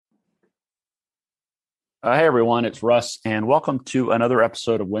Hey everyone, it's Russ, and welcome to another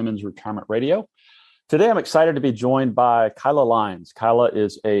episode of Women's Retirement Radio. Today I'm excited to be joined by Kyla Lyons. Kyla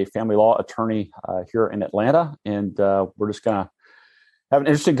is a family law attorney here in Atlanta, and we're just going to have an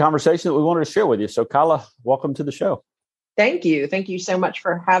interesting conversation that we wanted to share with you. So Kyla, welcome to the show. Thank you. Thank you so much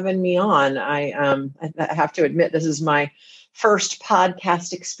for having me on. I have to admit, this is my first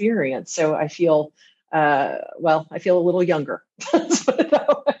podcast experience, so I feel, I feel a little younger.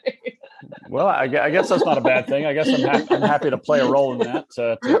 Well, I guess that's not a bad thing. I guess I'm happy to play a role in that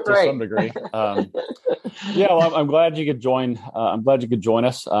to Right. some degree. Well, I'm glad you could join. I'm glad you could join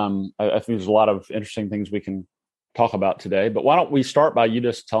us. I think there's a lot of interesting things we can talk about today. But why don't we start by you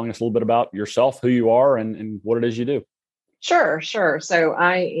just telling us a little bit about yourself, who you are, and what it is you do? Sure. So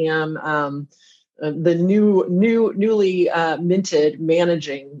I am the newly minted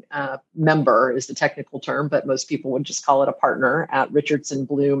managing member is the technical term, but most people would just call it a partner at Richardson,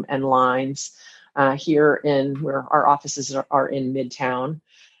 Bloom and Lyons here in where our offices are in Midtown.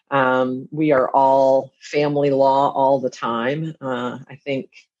 We are all family law all the time. I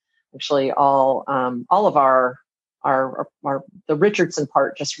think actually all of our the Richardson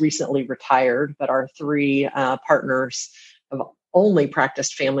part just recently retired, but our three partners have only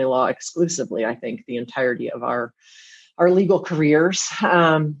practiced family law exclusively, I think, the entirety of our legal careers.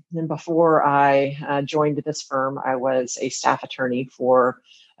 And before I joined this firm, I was a staff attorney for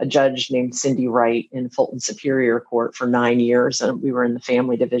a judge named Cindy Wright in Fulton Superior Court for 9 years, and we were in the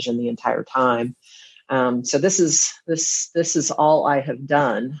family division the entire time. So this is all I have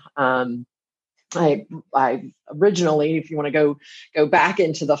done. I originally, if you want to go back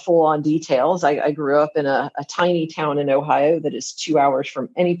into the full on details, I grew up in a tiny town in Ohio that is 2 hours from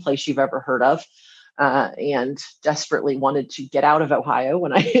any place you've ever heard of, and desperately wanted to get out of Ohio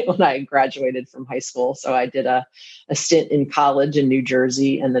when I graduated from high school. So I did a stint in college in New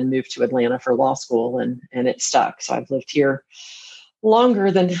Jersey and then moved to Atlanta for law school, and it stuck. So I've lived here longer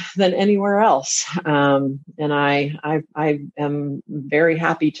than anywhere else. And I am very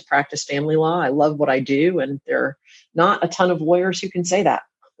happy to practice family law. I love what I do, and there are not a ton of lawyers who can say that.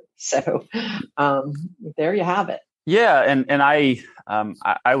 So there you have it. Yeah, and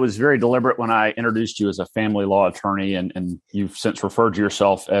I was very deliberate when I introduced you as a family law attorney, and you've since referred to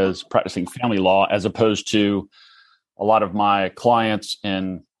yourself as practicing family law, as opposed to a lot of my clients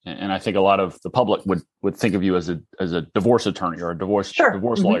and I think a lot of the public would think of you as a divorce attorney or a divorce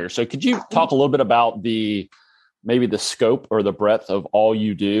lawyer. So could you talk a little bit about maybe the scope or the breadth of all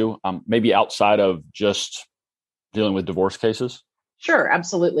you do, maybe outside of just dealing with divorce cases? Sure,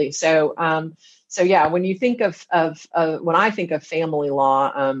 absolutely. So yeah, when you think of when I think of family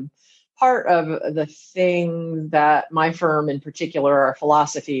law, part of the thing that my firm in particular, our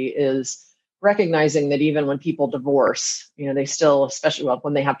philosophy is recognizing that even when people divorce, they still, especially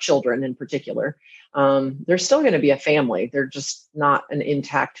when they have children in particular, there's still going to be a family. They're just not an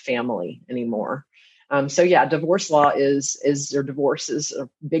intact family anymore. So yeah, divorce law is a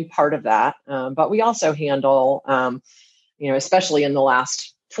big part of that. But we also handle, especially in the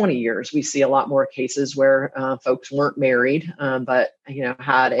last 20 years, we see a lot more cases where folks weren't married, but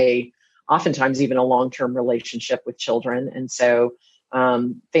had oftentimes even a long-term relationship with children. And so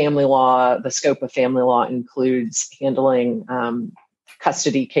family law, the scope of family law includes handling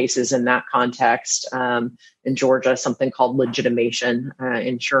custody cases in that context. In Georgia, something called legitimation,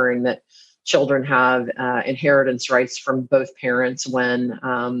 ensuring that children have inheritance rights from both parents when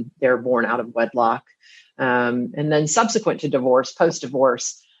they're born out of wedlock. And then subsequent to divorce,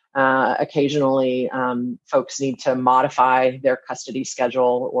 post-divorce, occasionally folks need to modify their custody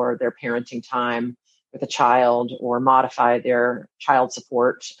schedule or their parenting time with a child, or modify their child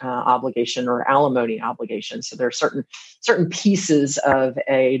support obligation or alimony obligation. So there are certain pieces of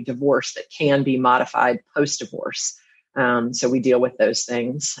a divorce that can be modified post-divorce. So we deal with those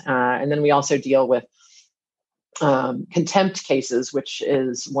things. And then we also deal with contempt cases, which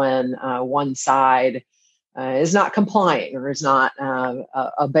is when one side is not complying or is not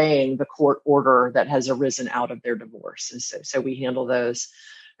obeying the court order that has arisen out of their divorce. And so we handle those.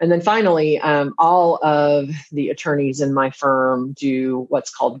 And then finally, all of the attorneys in my firm do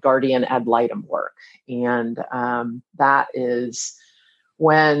what's called guardian ad litem work. And that is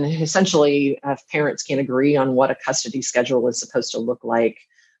when essentially if parents can't agree on what a custody schedule is supposed to look like,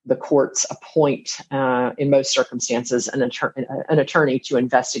 the courts appoint, in most circumstances, an attorney to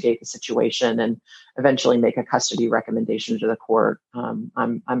investigate the situation and eventually make a custody recommendation to the court.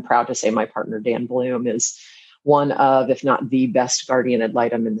 I'm proud to say my partner, Dan Bloom, is one of, if not the best guardian ad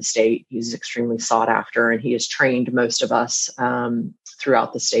litem in the state. He's extremely sought after, and he has trained most of us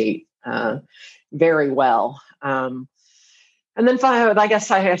throughout the state very well. And And then I guess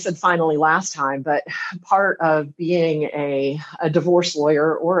I said finally last time, but part of being a divorce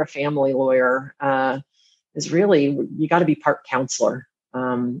lawyer or a family lawyer is really, you got to be part counselor.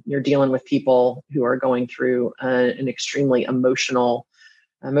 You're dealing with people who are going through an extremely emotional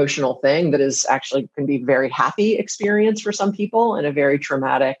thing that is actually can be very happy experience for some people and a very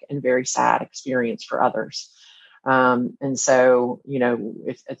traumatic and very sad experience for others. And so,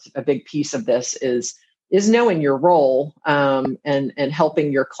 it's a big piece of this is knowing your role and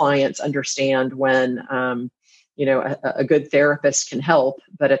helping your clients understand when, a good therapist can help,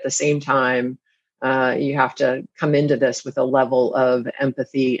 but at the same time, you have to come into this with a level of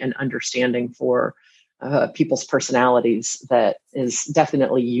empathy and understanding for people's personalities that is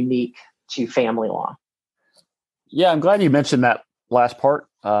definitely unique to family law. Yeah, I'm glad you mentioned that last part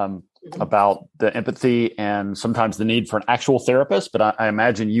about the empathy and sometimes the need for an actual therapist. But I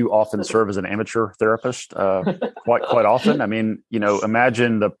imagine you often serve as an amateur therapist quite often. I mean,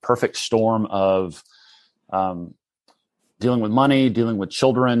 imagine the perfect storm of dealing with money, dealing with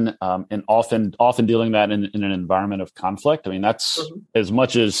children, and often dealing that in an environment of conflict. I mean, that's as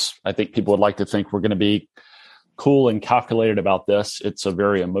much as I think people would like to think we're going to be cool and calculated about this. It's a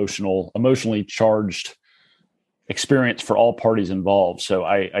very emotionally charged experience for all parties involved. So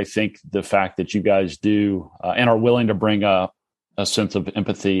I think the fact that you guys do and are willing to bring a sense of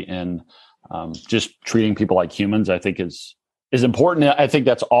empathy and just treating people like humans, I think is important. I think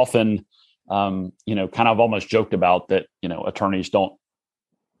that's often kind of almost joked about that, attorneys don't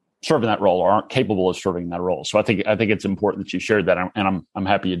serve in that role or aren't capable of serving that role. So I think it's important that you shared that, and I'm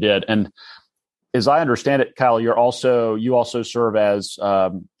happy you did. And as I understand it, Kyle, you also serve as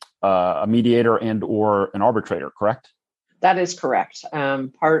a mediator and or an arbitrator, correct? That is correct.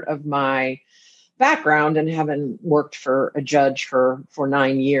 Part of my background and having worked for a judge for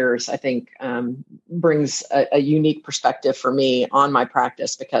 9 years, I think brings a unique perspective for me on my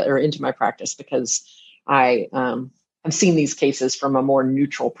practice into my practice because I've seen these cases from a more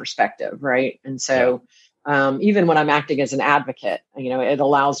neutral perspective, right? And so even when I'm acting as an advocate, it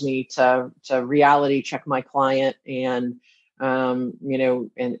allows me to reality check my client and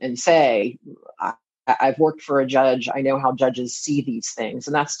and say, I've worked for a judge. I know how judges see these things.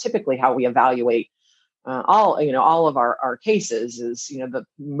 And that's typically how we evaluate all of our cases is, the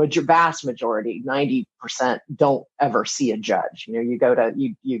vast majority, 90% don't ever see a judge.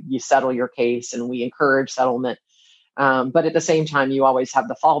 You settle your case and we encourage settlement. But at the same time, you always have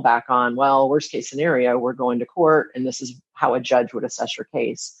the fallback on, well, worst case scenario, we're going to court and this is how a judge would assess your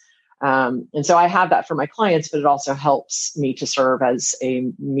case. And so I have that for my clients, but it also helps me to serve as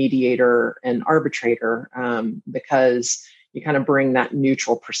a mediator and arbitrator because you kind of bring that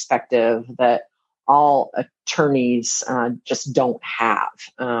neutral perspective that all attorneys just don't have,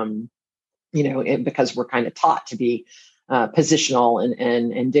 because we're kind of taught to be positional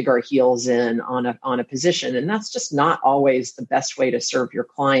and dig our heels in on a position. And that's just not always the best way to serve your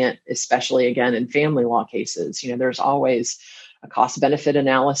client, especially again, in family law cases. There's always a cost benefit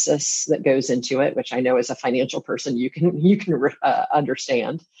analysis that goes into it, which I know as a financial person, you can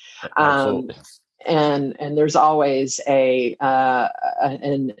understand. Absolutely. And there's always a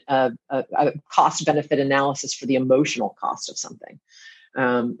cost benefit analysis for the emotional cost of something.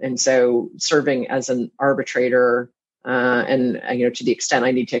 And so serving as an arbitrator, and to the extent I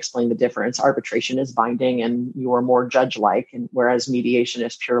need to explain the difference, arbitration is binding and you are more judge-like, and whereas mediation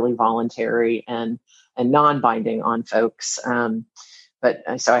is purely voluntary and non-binding on folks. But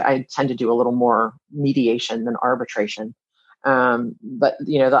so I tend to do a little more mediation than arbitration. But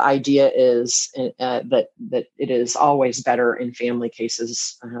the idea is that it is always better in family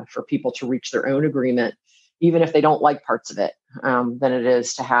cases for people to reach their own agreement, even if they don't like parts of it, than it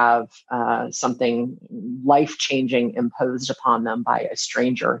is to have something life-changing imposed upon them by a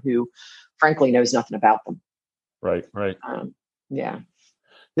stranger who, frankly, knows nothing about them. Right. Yeah.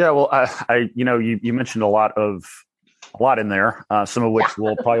 Yeah. Well, you mentioned a lot in there, some of which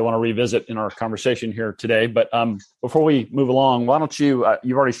we'll probably want to revisit in our conversation here today. But before we move along, why don't you've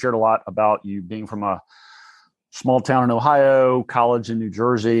already shared a lot about you being from a small town in Ohio, college in New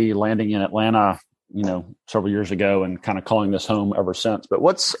Jersey, landing in Atlanta, several years ago and kind of calling this home ever since. But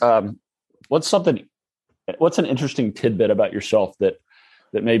what's an interesting tidbit about yourself that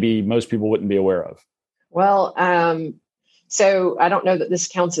maybe most people wouldn't be aware of? Well, so I don't know that this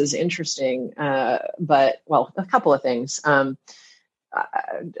counts as interesting, but a couple of things. I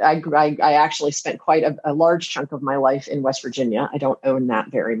actually spent quite a large chunk of my life in West Virginia. I don't own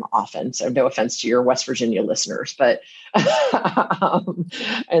that very often, so no offense to your West Virginia listeners, but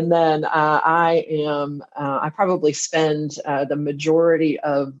and then I probably spend the majority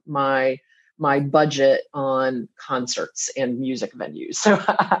of my my budget on concerts and music venues. So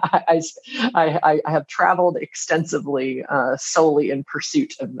I have traveled extensively solely in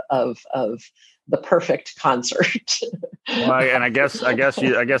pursuit of the perfect concert. Well, and I guess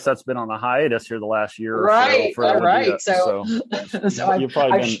that's been on a hiatus here the last year or right, so. Right. So you've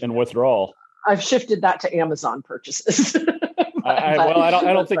probably been in withdrawal. I've shifted that to Amazon purchases. I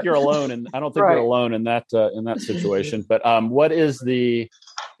don't think you're alone, and I don't think you're alone in that situation. But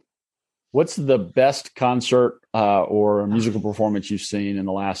what's the best concert or musical performance you've seen in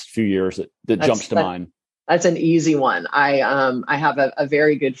the last few years that jumps to mind? That's an easy one. I have a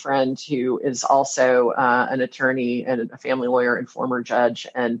very good friend who is also an attorney and a family lawyer and former judge.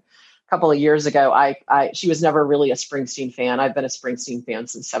 And a couple of years ago, she was never really a Springsteen fan. I've been a Springsteen fan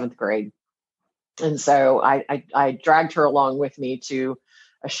since 7th grade. And so I dragged her along with me to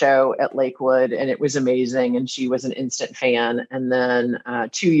a show at Lakewood, and it was amazing. And she was an instant fan. And then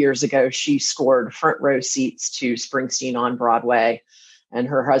 2 years ago, she scored front row seats to Springsteen on Broadway. And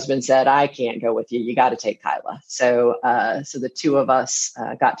her husband said, I can't go with you. You got to take Kyla. So the two of us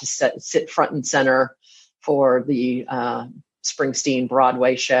got to sit front and center for the Springsteen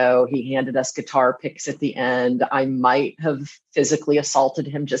Broadway show. He handed us guitar picks at the end. I might have physically assaulted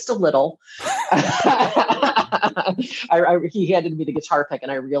him just a little. He handed me the guitar pick,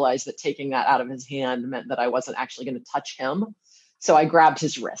 and I realized that taking that out of his hand meant that I wasn't actually going to touch him. So I grabbed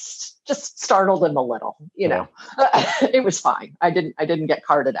his wrist, just startled him a little, know. It was fine. I didn't get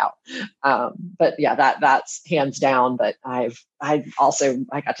carted out. But yeah, that's hands down. But I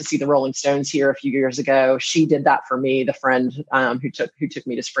got to see the Rolling Stones here a few years ago. She did that for me. The friend who took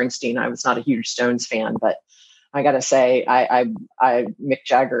me to Springsteen. I was not a huge Stones fan, but I got to say, Mick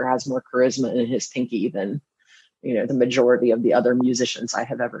Jagger has more charisma in his pinky than the majority of the other musicians I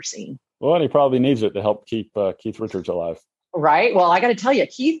have ever seen. Well, and he probably needs it to help keep Keith Richards alive. Right. Well, I got to tell you,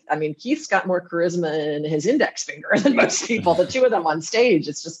 Keith's got more charisma in his index finger than most people. The two of them on stage,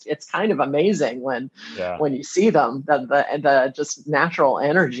 it's kind of amazing when you see them, the just natural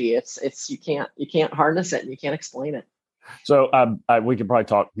energy. It's you can't harness it and you can't explain it. So we could probably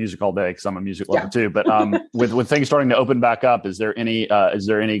talk music all day because I'm a music lover too. But with things starting to open back up, is there any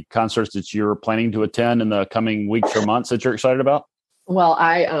concerts that you're planning to attend in the coming weeks or months that you're excited about? Well,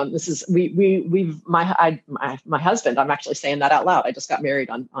 my husband, I'm actually saying that out loud. I just got married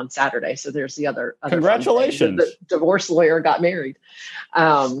on Saturday. So there's the other congratulations. The divorce lawyer got married.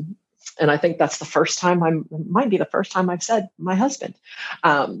 And I think that's the first time might be the first time I've said my husband.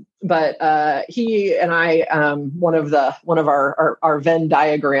 But he and I, one of our Venn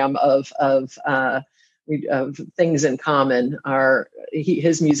diagram of things in common are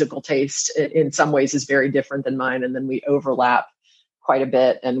his musical taste in some ways is very different than mine. And then we overlap quite a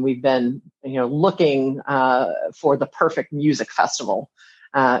bit. And we've been, looking for the perfect music festival.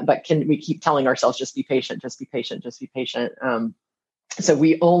 But we keep telling ourselves, just be patient, just be patient, just be patient. So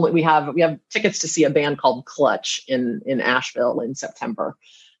we have tickets to see a band called Clutch in Asheville in September.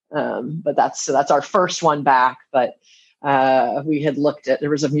 But that's our first one back. But we had there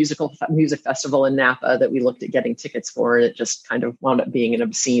was a music festival in Napa that we looked at getting tickets for, and it just kind of wound up being an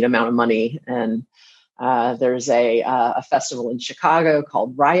obscene amount of money. And there's a festival in Chicago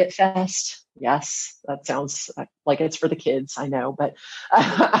called Riot Fest. Yes, that sounds like it's for the kids, I know, but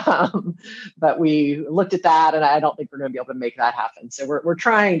we looked at that, and I don't think we're going to be able to make that happen. So we're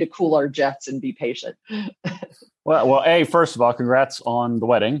trying to cool our jets and be patient. Well, first of all, congrats on the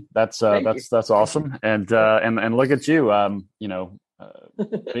wedding. That's awesome, and look at you,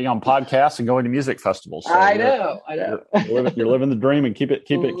 being on podcasts and going to music festivals. So I know. You're living the dream and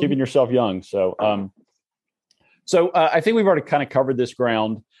keeping yourself young. So I think we've already kind of covered this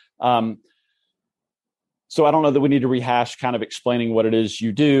ground. So I don't know that we need to rehash kind of explaining what it is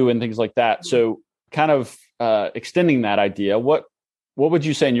you do and things like that. So kind of extending that idea, what would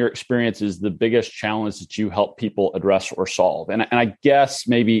you say in your experience is the biggest challenge that you help people address or solve? And I guess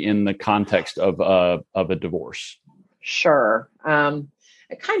maybe in the context of a divorce. Sure.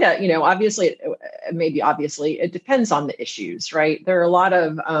 It kind of, obviously, it depends on the issues, right? There are a lot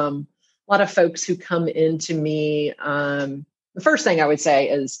of folks who come into me. The first thing I would say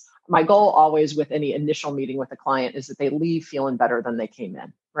is my goal always with any initial meeting with a client is that they leave feeling better than they came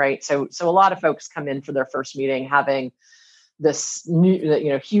in, right? So a lot of folks come in for their first meeting having this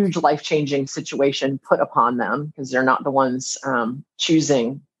new, huge life-changing situation put upon them because they're not the ones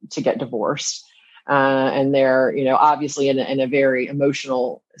choosing to get divorced. And they're, obviously in a very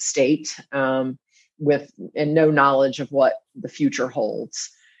emotional state with no knowledge of what the future holds.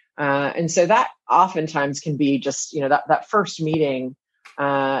 And so that oftentimes can be just, that first meeting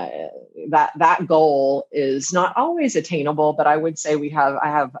that goal is not always attainable, but I would say there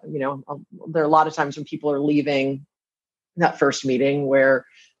are a lot of times when people are leaving that first meeting where,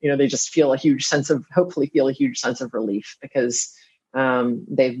 they just hopefully feel a huge sense of relief because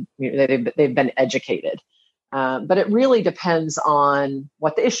they've been educated. But it really depends on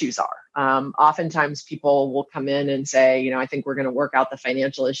what the issues are. Oftentimes people will come in and say, I think we're going to work out the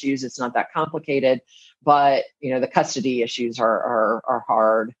financial issues. It's not that complicated, but the custody issues are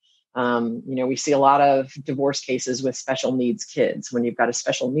hard. We see a lot of divorce cases with special needs kids. When you've got a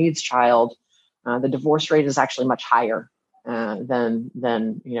special needs child, the divorce rate is actually much higher than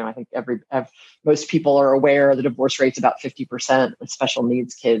I think most people are aware the divorce rate's about 50% with special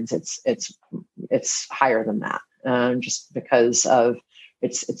needs kids. It's higher than that, just because of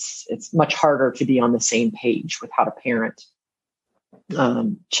it's much harder to be on the same page with how to parent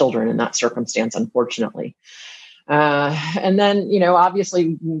children in that circumstance, unfortunately. And then,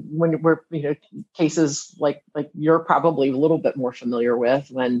 obviously when we're, cases like you're probably a little bit more familiar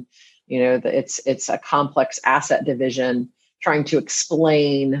with, when, it's a complex asset division, trying to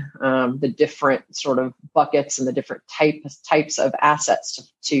explain the different sort of buckets and the different types of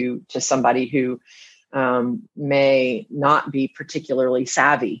assets to somebody who may not be particularly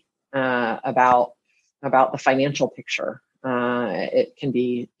savvy about the financial picture. It can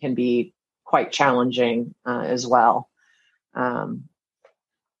be quite challenging as well.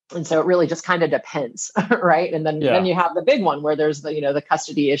 And so it really just kind of depends, right? And then you have the big one where there's the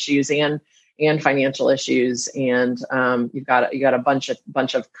custody issues and financial issues, and you've got a bunch of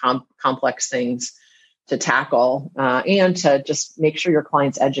complex things to tackle, and to just make sure your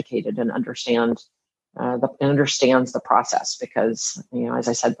client's educated and understands the process, because as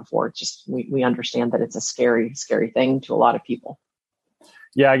I said before, it's just we understand that it's a scary thing to a lot of people.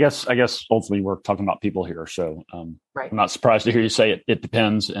 Yeah, I guess ultimately we're talking about people here. So right. I'm not surprised to hear you say it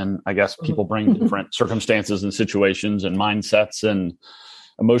depends. And I guess people bring different circumstances and situations and mindsets and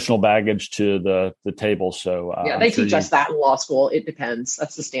emotional baggage to the table. So they teach us that in law school. It depends.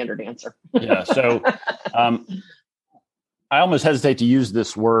 That's the standard answer. Yeah. So I almost hesitate to use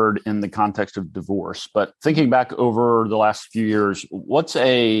this word in the context of divorce, but thinking back over the last few years, what's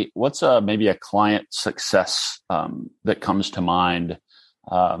maybe a client success that comes to mind?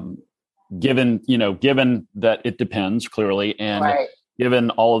 Given that it depends clearly, and right.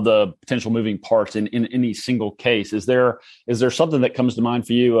 given all of the potential moving parts in any single case, is there something that comes to mind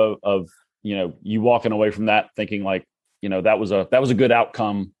for you of you walking away from that thinking like, that was a good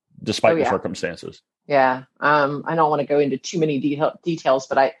outcome despite the circumstances? Yeah. I don't want to go into too many details,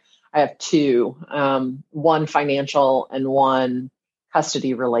 but I have two, one financial and one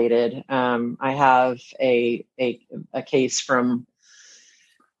custody related. I have a case from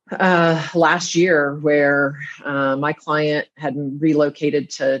last year where my client had relocated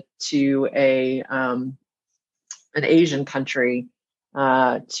to an Asian country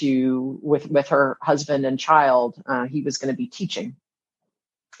with her husband and child. He was going to be teaching,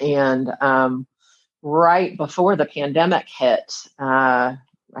 and right before the pandemic hit, I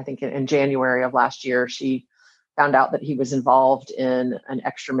think in January of last year, she found out that he was involved in an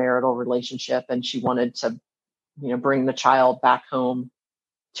extramarital relationship, and she wanted to bring the child back home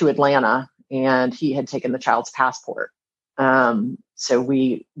to Atlanta, and he had taken the child's passport. So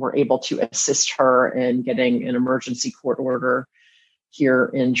we were able to assist her in getting an emergency court order here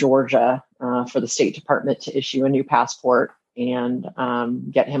in Georgia for the State Department to issue a new passport and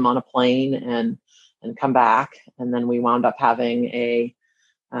get him on a plane and come back. And then we wound up having a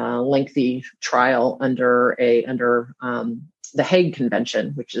lengthy trial under the Hague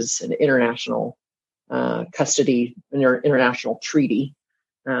Convention, which is an international custody, international treaty.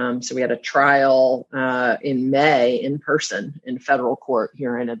 So we had a trial in May in person in federal court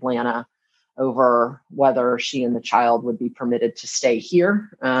here in Atlanta over whether she and the child would be permitted to stay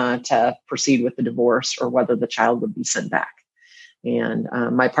here to proceed with the divorce, or whether the child would be sent back. And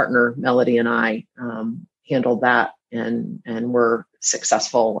my partner, Melody, and I handled that and were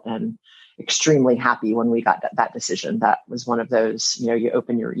successful and extremely happy when we got that decision. That was one of those, you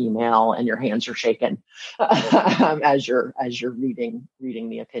open your email and your hands are shaking as you're reading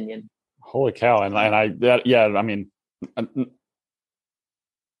the opinion. Holy cow. And I mean, I'm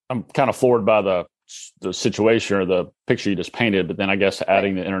kind of floored by the situation or the picture you just painted, but then I guess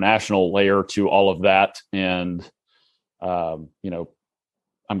adding the international layer to all of that, and I'm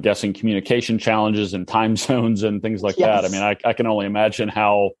guessing communication challenges and time zones and things like that. I mean, I can only imagine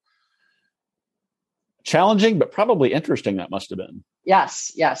how challenging, but probably interesting that must have been.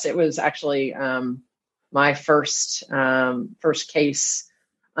 Yes. It was actually my first case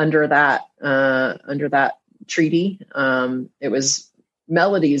under that treaty. It was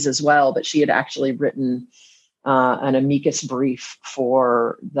Melody's as well, but she had actually written an amicus brief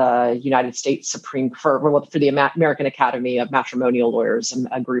for the United States for the American Academy of Matrimonial Lawyers,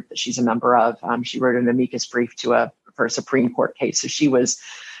 a group that she's a member of. She wrote an amicus brief for a Supreme Court case. So she was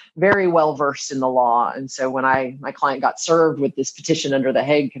very well versed in the law. And so when my client got served with this petition under the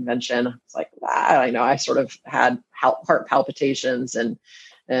Hague Convention, it's like, I sort of had heart palpitations and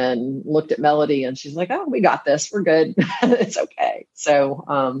looked at Melody, and she's like, "Oh, we got this. We're good. It's okay." So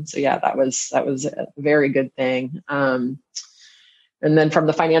yeah, that was a very good thing. And then from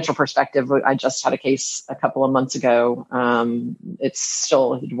the financial perspective, I just had a case a couple of months ago. It's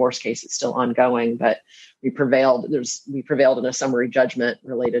still a divorce case. It's still ongoing, but we prevailed. We prevailed in a summary judgment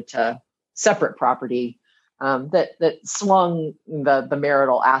related to separate property that swung the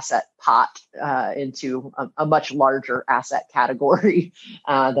marital asset pot into a much larger asset category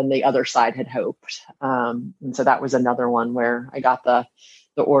than the other side had hoped. And so that was another one where I got the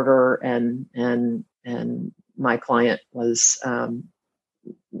order, and my client was.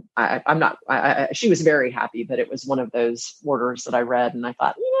 She was very happy, but it was one of those orders that I read and I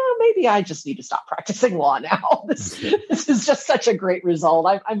thought, maybe I just need to stop practicing law now. This is just such a great result.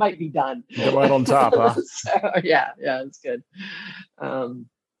 I might be done. Get right on top, huh? So, yeah, it's good.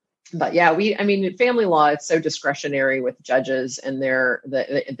 But yeah, family law, it's so discretionary with judges, and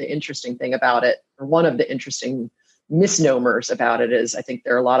the interesting thing about it, or one of the interesting misnomers about it is, I think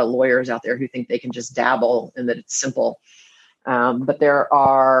there are a lot of lawyers out there who think they can just dabble and that it's simple. But there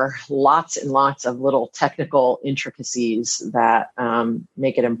are lots and lots of little technical intricacies that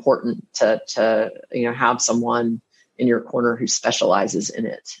make it important to have someone in your corner who specializes in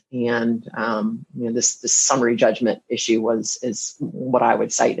it. And this summary judgment issue is what I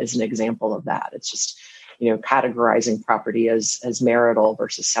would cite as an example of that. It's just categorizing property as marital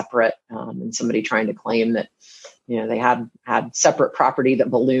versus separate, and somebody trying to claim that they had separate property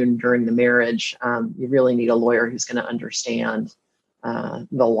that ballooned during the marriage. You really need a lawyer who's going to understand the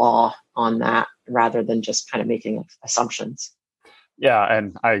law on that, rather than just kind of making assumptions. Yeah,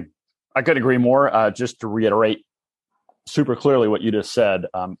 and I couldn't agree more. Just to reiterate super clearly what you just said,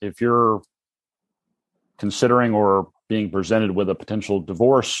 if you're considering or being presented with a potential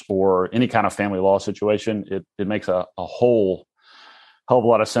divorce or any kind of family law situation, it makes a whole hell of a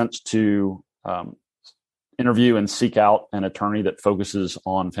lot of sense to interview and seek out an attorney that focuses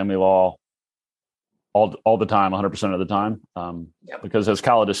on family law all the time, 100% of the time. Yep. Because as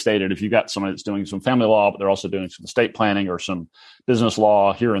Khaled has stated, if you've got somebody that's doing some family law, but they're also doing some estate planning or some business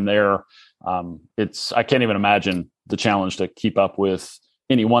law here and there, I can't even imagine the challenge to keep up with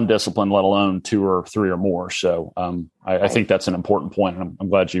any one discipline, let alone two or three or more. So I think that's an important point. And I'm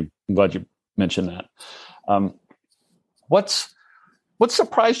glad you mentioned that. What's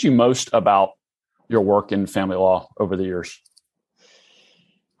surprised you most about your work in family law over the years?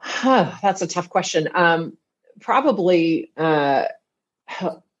 That's a tough question. Probably, the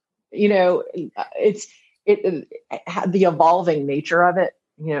evolving nature of it,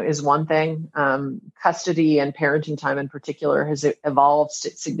 is one thing. Custody and parenting time in particular has evolved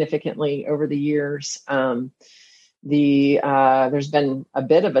significantly over the years. There's been a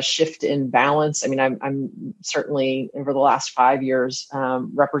bit of a shift in balance. I'm certainly over the last 5 years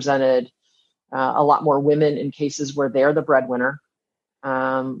represented a lot more women in cases where they're the breadwinner,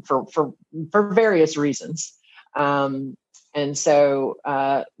 for various reasons. And so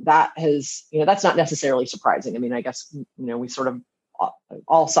that has, that's not necessarily surprising. I guess, we sort of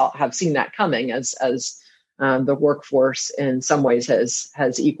all have seen that coming as the workforce in some ways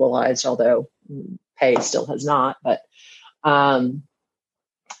has equalized, although pay still has not. But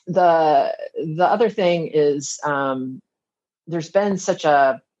the other thing is there's been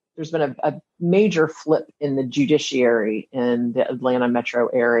a major flip in the judiciary in the Atlanta metro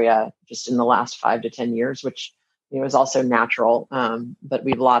area just in the last 5 to 10 years, which is also natural. But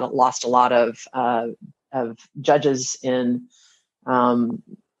we've lost a lot of judges in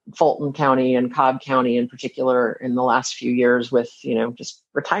Fulton County and Cobb County in particular in the last few years with, just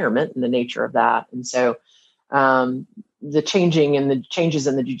retirement and the nature of that. And so the changes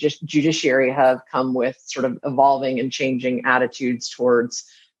in the judiciary have come with sort of evolving and changing attitudes towards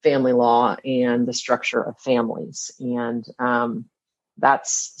family law and the structure of families. And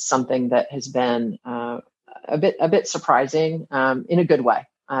that's something that has been a bit surprising in a good way.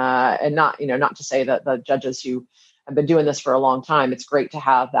 And not to say that the judges who have been doing this for a long time, it's great to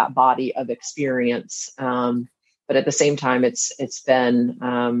have that body of experience. But at the same time, it's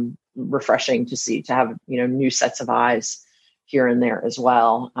been refreshing to have, new sets of eyes here and there as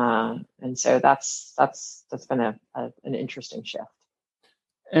well. And so that's been an interesting shift.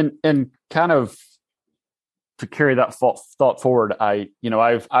 And kind of to carry that thought forward,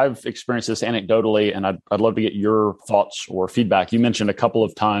 I've experienced this anecdotally, and I'd love to get your thoughts or feedback. You mentioned a couple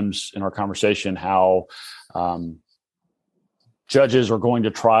of times in our conversation how judges are going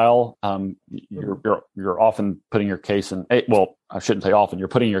to trial. You're often putting your case in. Well, I shouldn't say often. You're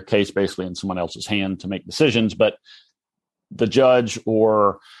putting your case basically in someone else's hand to make decisions, but the judge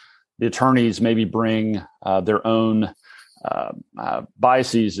or the attorneys maybe bring their own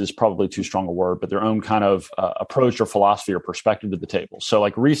biases is probably too strong a word, but their own kind of approach or philosophy or perspective to the table. So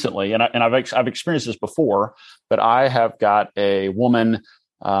like recently, and I've experienced this before, but I have got a woman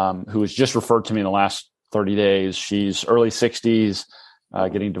who was just referred to me in the last 30 days. She's early 60s,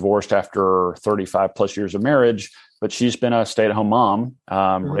 getting divorced after 35 plus years of marriage, but she's been a stay-at-home mom,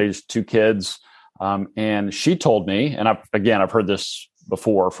 raised two kids. And she told me, and I've heard this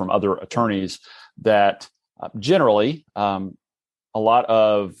before from other attorneys, that generally, a lot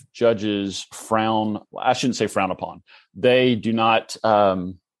of judges I shouldn't say frown upon. They do not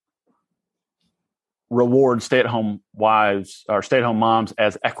reward stay-at-home wives or stay-at-home moms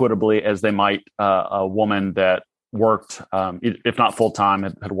as equitably as they might a woman that worked, if not full-time,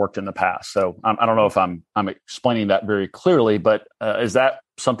 had worked in the past. So I don't know if I'm explaining that very clearly, but is that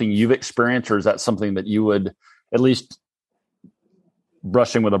something you've experienced, or is that something that you would, at least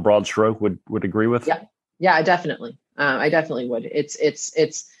brushing with a broad stroke, would agree with? Yeah, I definitely would.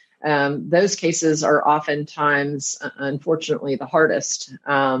 It's those cases are oftentimes, unfortunately, the hardest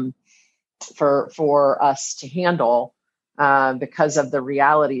for us to handle because of the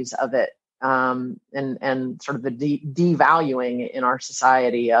realities of it, and sort of the devaluing in our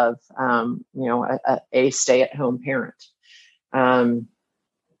society of a stay-at-home parent. And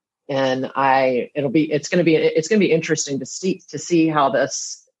it's going to be interesting to see how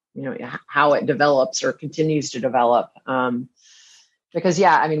this, how it develops or continues to develop. Because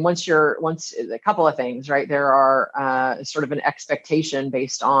once a couple of things, right? There are sort of an expectation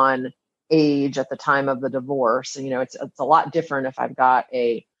based on age at the time of the divorce. And, it's a lot different if I've got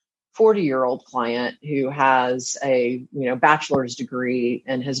a 40-year-old client who has a, bachelor's degree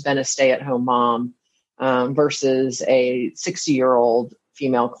and has been a stay-at-home mom, versus a 60-year-old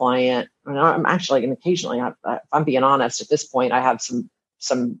female client. And I'm actually, and occasionally, if I'm being honest, at this point, I have some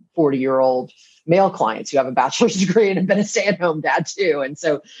 40-year-old male clients who have a bachelor's degree and have been a stay-at-home dad too. And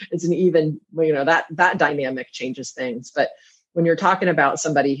so it's an even, that dynamic changes things. But when you're talking about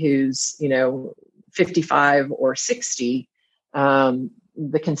somebody who's, 55 or 60,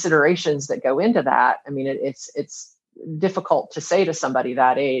 the considerations that go into that, it's difficult to say to somebody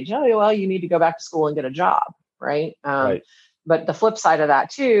that age, oh, well, you need to go back to school and get a job. Right. Right. But the flip side of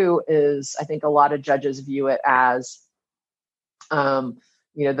that too is, I think a lot of judges view it as, the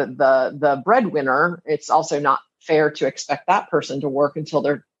breadwinner. It's also not fair to expect that person to work until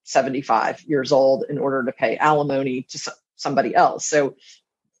they're 75 years old in order to pay alimony to somebody else. So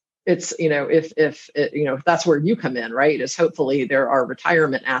it's, if that's where you come in, right, is hopefully there are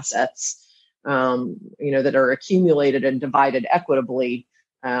retirement assets, that are accumulated and divided equitably,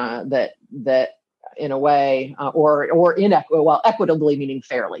 that in a way, equitably meaning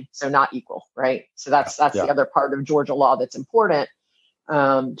fairly, so not equal, right? So that's the other part of Georgia law that's important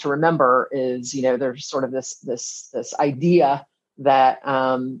to remember is, there's sort of this idea that,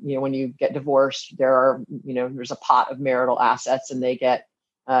 when you get divorced, there's a pot of marital assets and they get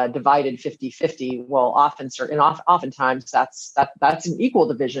divided 50-50. Well, oftentimes that's an equal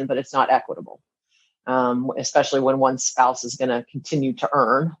division, but it's not equitable, especially when one spouse is going to continue to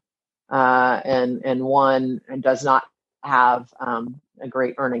earn, and one does not have a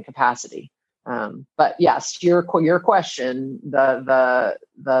great earning capacity. But yes, to your question, the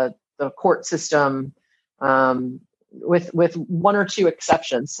court system, with one or two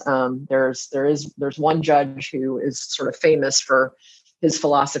exceptions, there's one judge who is sort of famous for his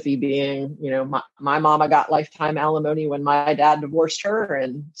philosophy being, my mama got lifetime alimony when my dad divorced her,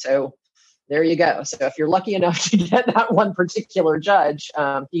 and so there you go. So if you're lucky enough to get that one particular judge,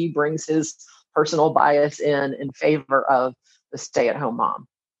 he brings his personal bias in favor of the stay-at-home mom.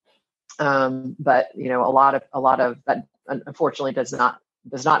 But a lot of that unfortunately does not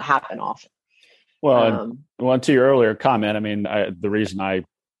happen often. Well, to your earlier comment, the reason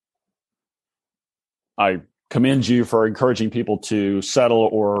I commend you for encouraging people to settle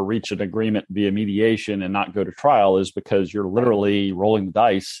or reach an agreement via mediation and not go to trial is because you're literally rolling the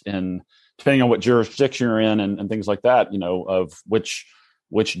dice, and depending on what jurisdiction you're in and things like that, of which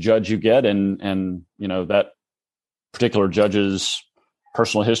judge you get and that particular judge's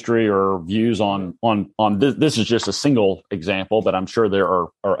personal history or views on this. This is just a single example, but I'm sure there are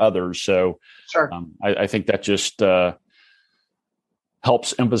others. So sure. I think that just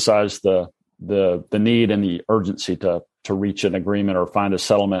helps emphasize the the need and the urgency to reach an agreement or find a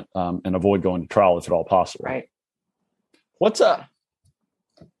settlement and avoid going to trial if at all possible. Right. What's a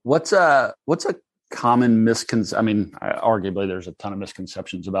common misconception? I mean, arguably there's a ton of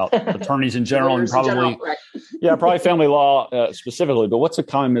misconceptions about attorneys in general and probably, probably family law specifically, but what's a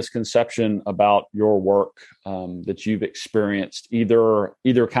common misconception about your work that you've experienced either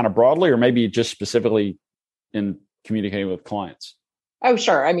kind of broadly or maybe just specifically in communicating with clients? Oh,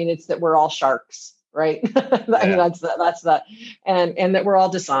 sure. I mean, it's that we're all sharks, right? I mean, that's that, and that we're all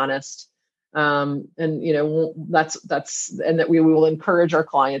dishonest. And that's and that we will encourage our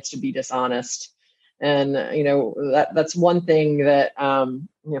clients to be dishonest. And that's one thing that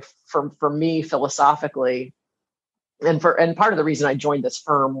for me philosophically, and part of the reason I joined this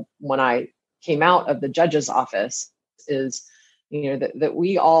firm when I came out of the judge's office is that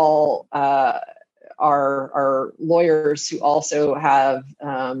we all are lawyers who also have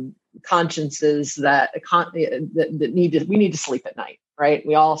consciences that we need to sleep at night, right?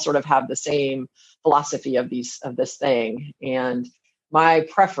 We all sort of have the same philosophy of this thing, and my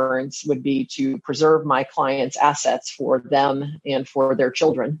preference would be to preserve my clients' assets for them and for their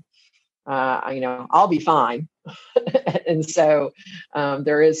children. I'll be fine. And so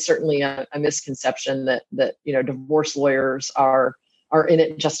there is certainly a misconception that divorce lawyers are in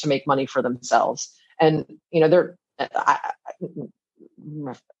it just to make money for themselves. And there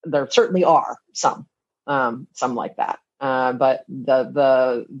certainly are some like that. But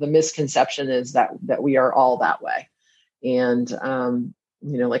the misconception is that we are all that way. And,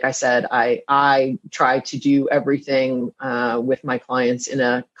 like I said, I try to do everything with my clients in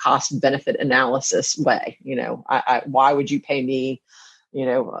a cost benefit analysis way. Why would you pay me,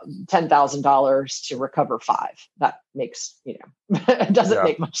 $10,000 to recover $5? That makes, it doesn't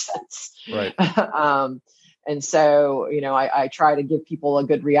make much sense. Right. And so, I try to give people a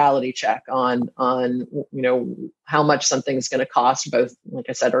good reality check on how much something's going to cost, both, like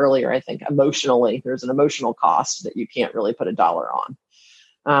I said earlier, I think emotionally, there's an emotional cost that you can't really put a dollar on.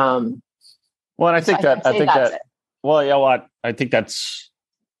 Well, and I think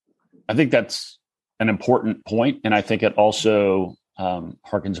that's an important point. And I think it also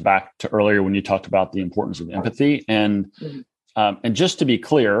harkens back to earlier when you talked about the importance of empathy and just to be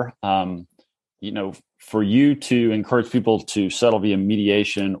clear, for you to encourage people to settle via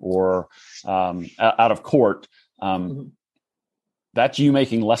mediation or out of court, that's you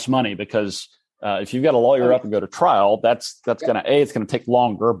making less money because if you've got a lawyer up and go to trial, it's going to take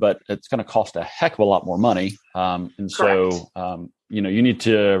longer, but it's going to cost a heck of a lot more money. So you need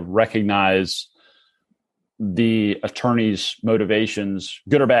to recognize the attorney's motivations,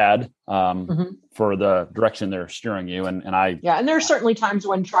 good or bad, for the direction they're steering you. And there's certainly times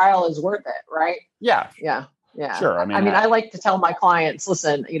when trial is worth it, right? Yeah. Sure. I mean, I like to tell my clients,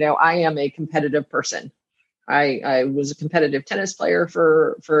 listen, I am a competitive person. I was a competitive tennis player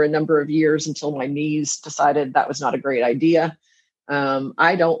for a number of years until my knees decided that was not a great idea.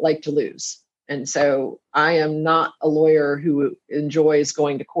 I don't like to lose. And so I am not a lawyer who enjoys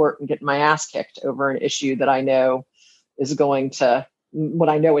going to court and getting my ass kicked over an issue that I know it's going to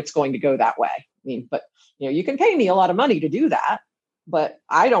go that way. I mean, but you can pay me a lot of money to do that, but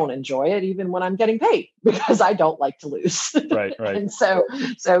I don't enjoy it even when I'm getting paid because I don't like to lose. Right. And so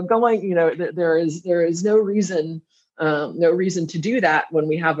going, there is no reason to do that when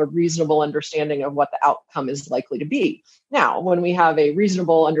we have a reasonable understanding of what the outcome is likely to be. Now, when we have a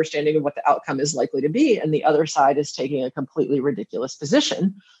reasonable understanding of what the outcome is likely to be, and the other side is taking a completely ridiculous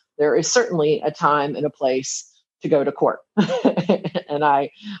position, there is certainly a time and a place to go to court. And I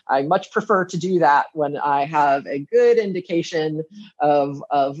much prefer to do that when I have a good indication of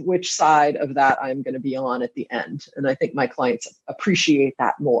which side of that I'm going to be on at the end. And I think my clients appreciate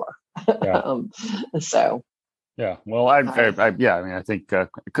that more. Yeah. Yeah. Well, I think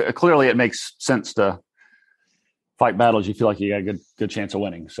clearly it makes sense to fight battles you feel like you got a good chance of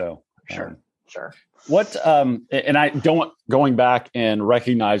winning. So sure. What and I don't going back and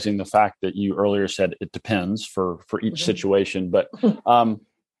recognizing the fact that you earlier said it depends for each situation, but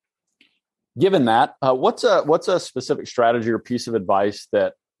given that, what's a specific strategy or piece of advice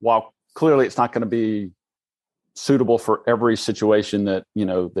that, while clearly it's not going to be suitable for every situation that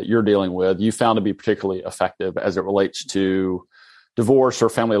you're dealing with, you found to be particularly effective as it relates to divorce or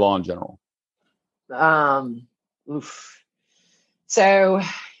family law in general? So,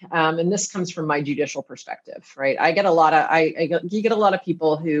 and this comes from my judicial perspective, right? You get a lot of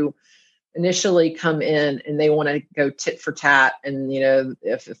people who initially come in and they want to go tit for tat. And,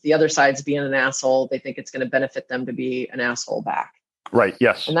 if the other side's being an asshole, they think it's going to benefit them to be an asshole back. Right.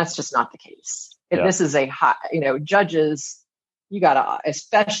 Yes. And that's just not the case. This is judges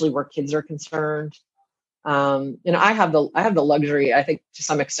especially where kids are concerned. And I have the luxury, I think, to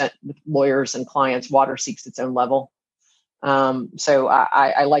some extent, with lawyers and clients, water seeks its own level. So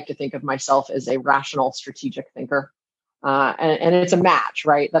I like to think of myself as a rational, strategic thinker. And it's a match,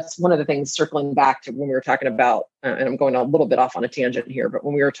 right? That's one of the things, circling back to when we were talking about, and I'm going a little bit off on a tangent here, but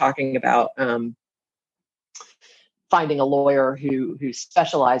when we were talking about finding a lawyer who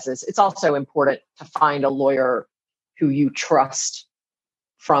specializes, it's also important to find a lawyer who you trust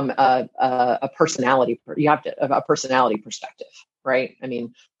from a personality. You have to have a personality perspective, right? I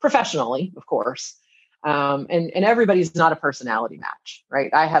mean, professionally, of course. And everybody's not a personality match,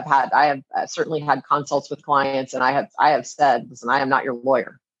 right? I have certainly had consults with clients, and I have said, listen, I am not your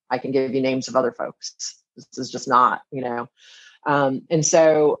lawyer. I can give you names of other folks. This is just not, and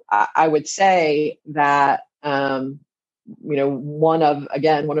so I would say that, one of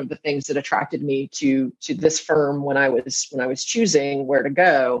the things that attracted me to this firm when I was choosing where to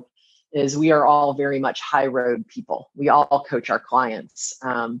go is we are all very much high road people. We all coach our clients.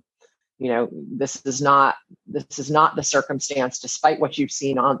 This is not the circumstance, despite what you've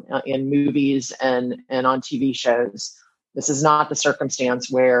seen in movies and on TV shows. This is not the circumstance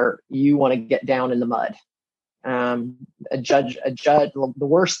where you want to get down in the mud. A judge, the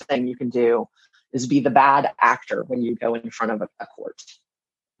worst thing you can do is be the bad actor when you go in front of a court.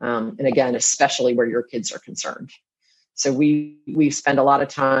 And again, especially where your kids are concerned. So we spend a lot of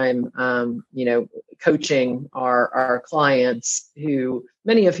time, coaching our clients,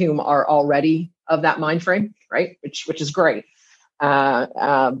 many of whom are already of that mind frame, right? Which is great.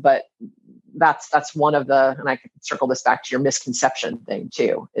 But that's one of the, and I can circle this back to your misconception thing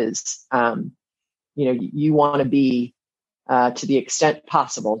too, is, you want to be, to the extent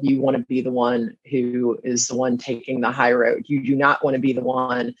possible, you want to be the one who is the one taking the high road. You do not want to be the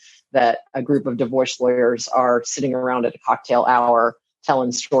one that a group of divorce lawyers are sitting around at a cocktail hour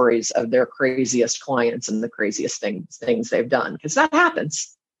telling stories of their craziest clients and the craziest things they've done, because that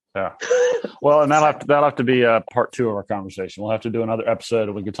happens. Yeah. Well, and that'll have to be part 2 of our conversation. We'll have to do another episode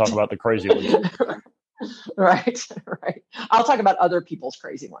and we can talk about the crazy ones. Right. I'll talk about other people's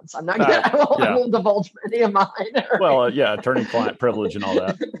crazy ones. I'm not going to, I won't divulge any of mine. Right? Well, attorney-client privilege and all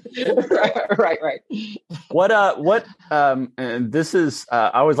that. Right. What, and this is, I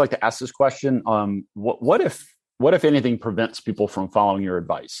always like to ask this question. What if anything prevents people from following your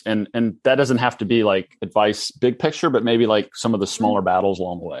advice? And that doesn't have to be like advice, big picture, but maybe like some of the smaller battles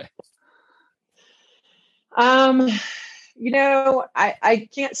along the way. I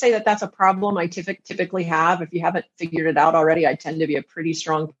can't say that that's a problem I typically have. If you haven't figured it out already, I tend to be a pretty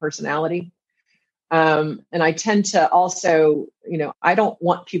strong personality. And I tend to also, I don't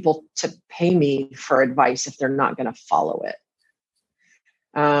want people to pay me for advice if they're not going to follow it.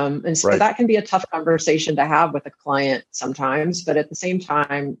 And so that can be a tough conversation to have with a client sometimes. But at the same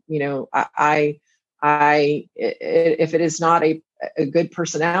time, if it is not a good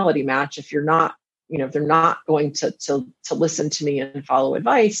personality match, if you're not, if they're not going to listen to me and follow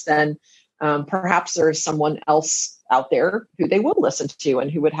advice, then perhaps there is someone else out there who they will listen to and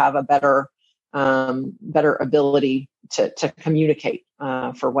who would have a better ability to communicate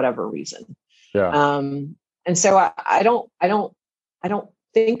for whatever reason. Yeah. And so I don't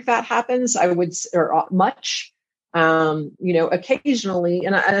think that happens. I would, or much. Occasionally,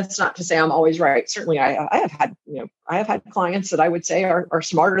 and it's not to say I'm always right. Certainly, I have had clients that I would say are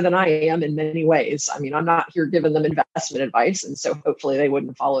smarter than I am in many ways. I mean, I'm not here giving them investment advice, and so hopefully they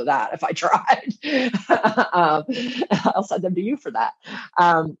wouldn't follow that if I tried. I'll send them to you for that.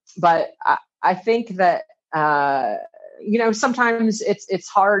 But I think that sometimes it's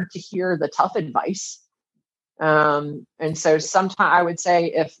hard to hear the tough advice. And so sometimes I would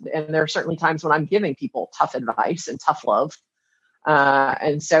say and there are certainly times when I'm giving people tough advice and tough love.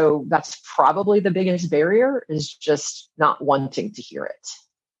 And so that's probably the biggest barrier, is just not wanting to hear it.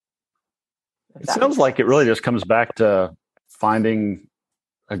 It sounds like it really just comes back to finding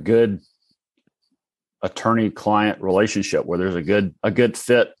a good attorney-client relationship where there's a good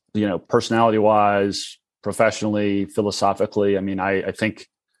fit, personality-wise, professionally, philosophically. I mean, I think,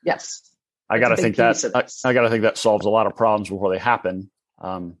 yes. I got to think that solves a lot of problems before they happen.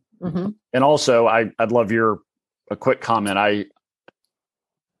 And also, I'd love a quick comment.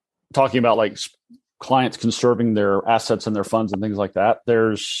 Talking about like clients conserving their assets and their funds and things like that.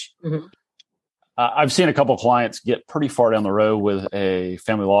 There's, I've seen a couple of clients get pretty far down the road with a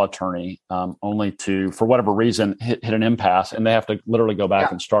family law attorney, only to, for whatever reason, hit an impasse, and they have to literally go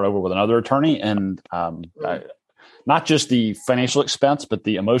back and start over with another attorney. And not just the financial expense, but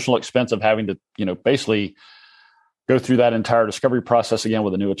the emotional expense of having to, basically go through that entire discovery process again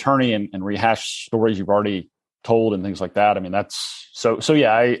with a new attorney and rehash stories you've already told and things like that. I mean, that's so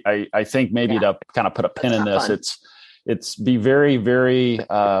yeah, I think maybe to kind of put a pin in this, fun. It's be very, very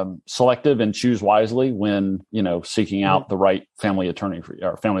selective and choose wisely when, seeking out the right family attorney for you,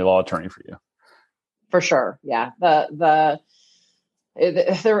 or family law attorney for you. For sure. Yeah. There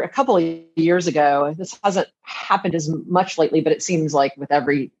were a couple of years ago, this hasn't happened as much lately, but it seems like with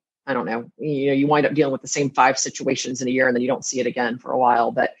every, I don't know, you wind up dealing with the same 5 situations in a year and then you don't see it again for a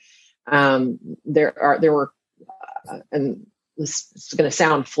while. But there were, and this is going to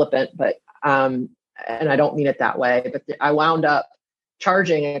sound flippant, but, and I don't mean it that way, but I wound up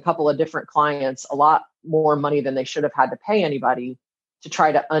charging a couple of different clients a lot more money than they should have had to pay anybody to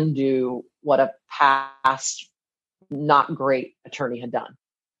try to undo what a past not great attorney had done.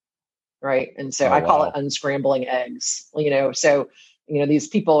 Right. And so I call it unscrambling eggs, so, these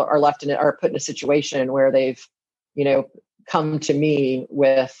people are are put in a situation where they've, come to me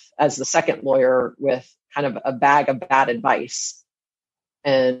as the second lawyer with kind of a bag of bad advice.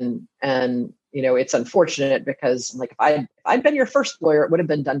 And it's unfortunate because if I'd been your first lawyer, it would have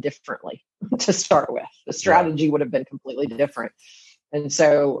been done differently to start with. The strategy would have been completely different. And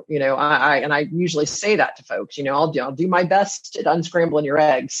so, I usually say that to folks, I'll do my best at unscrambling your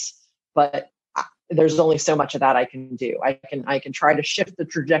eggs, but there's only so much of that I can do. I can try to shift the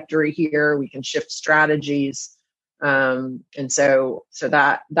trajectory here. We can shift strategies. And so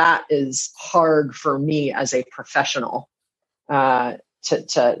that is hard for me as a professional, to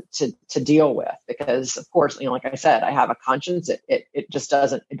deal with, because of course, like I said, I have a conscience. It just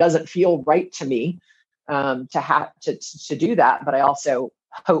doesn't feel right to me, to have to do that. But I also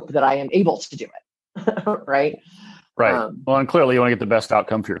hope that I am able to do it. Right. Right. Well, and clearly you want to get the best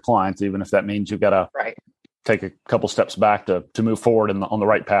outcome for your clients, even if that means you've got to take a couple steps back to move forward on the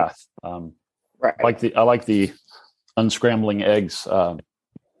right path. Right. I like the unscrambling eggs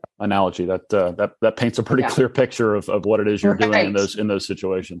analogy. That paints a pretty clear picture of what it is you're doing in those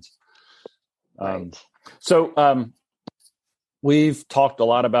situations. So we've talked a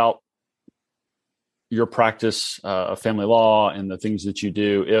lot about your practice of family law and the things that you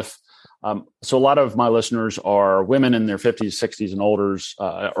do. So a lot of my listeners are women in their 50s, 60s, and older.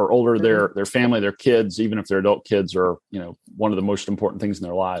 Their family, their kids, even if they're adult kids, are one of the most important things in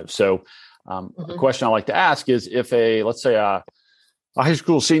their lives. So a question I like to ask is, if let's say a high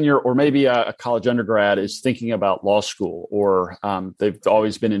school senior or maybe a college undergrad is thinking about law school, or they've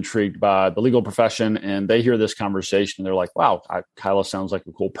always been intrigued by the legal profession, and they hear this conversation and they're like, wow, Kyla sounds like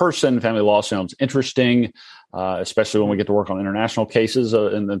a cool person. Family law sounds interesting, especially when we get to work on international cases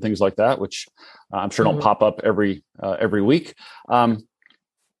and things like that, which I'm sure don't pop up every week.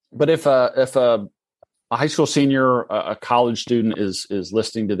 But if a high school senior, a college student is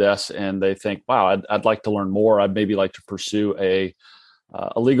listening to this and they think, wow, I'd like to learn more. I'd maybe like to pursue a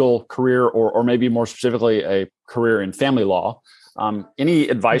legal career, or maybe more specifically a career in family law. Any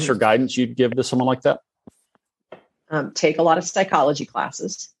advice or guidance you'd give to someone like that? Take a lot of psychology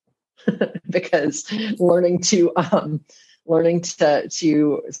classes, because learning to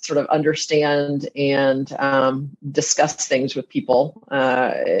sort of understand and discuss things with people,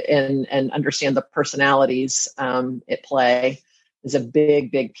 and understand the personalities at play is a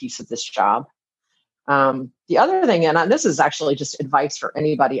big, big piece of this job. The other thing, and this is actually just advice for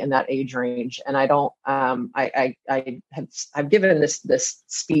anybody in that age range, and I don't, I've given this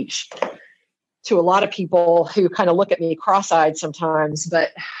speech to a lot of people who kind of look at me cross-eyed sometimes,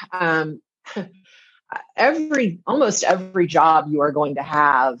 but almost every job you are going to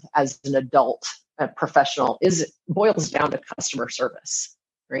have as an adult professional boils down to customer service.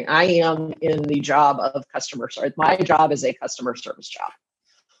 Right? I am in the job of customer service. My job is a customer service job.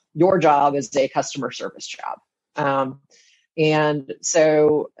 Your job is a customer service job. And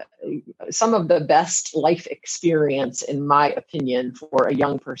so some of the best life experience, in my opinion, for a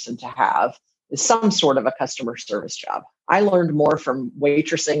young person to have is some sort of a customer service job. I learned more from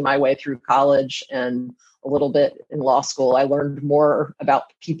waitressing my way through college and a little bit in law school. I learned more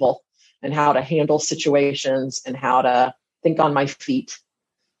about people and how to handle situations and how to think on my feet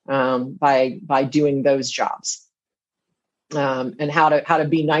by doing those jobs. And how to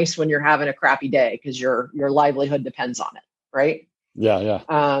be nice when you're having a crappy day, because your livelihood depends on it, right? Yeah.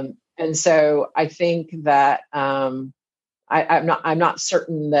 And so I think that I'm not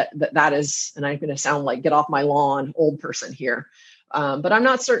certain that is, and I'm going to sound like get off my lawn old person here, but I'm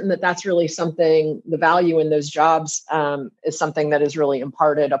not certain that that's really something. The value in those jobs is something that is really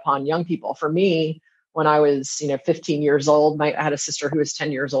imparted upon young people. For me, when I was 15 years old, I had a sister who was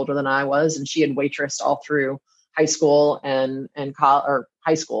 10 years older than I was, and she had waitressed all through high school and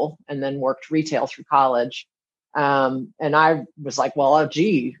high school, and then worked retail through college. And I was like, well,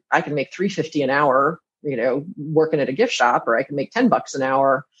 gee, I can make $350 an hour working at a gift shop, or I can make $10 an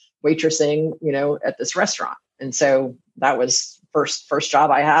hour waitressing, at this restaurant. And so that was first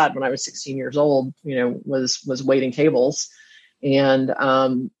job I had when I was 16 years old, was waiting tables. And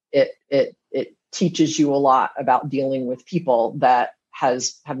it teaches you a lot about dealing with people that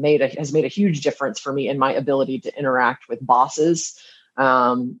has made a huge difference for me in my ability to interact with bosses.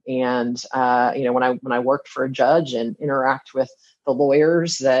 When I worked for a judge and interact with the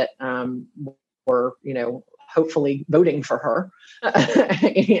lawyers that were, hopefully voting for her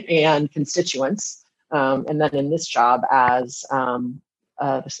and constituents. And then in this job as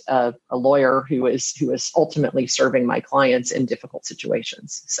a lawyer who is ultimately serving my clients in difficult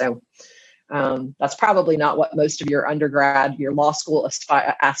situations. So that's probably not what most of your undergrad, your law school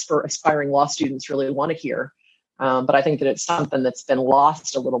aspiring law students really want to hear. But I think that it's something that's been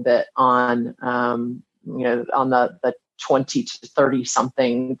lost a little bit on, on the 20 to 30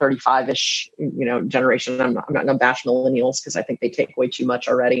 something, 35-ish, generation. I'm not going to bash millennials because I think they take way too much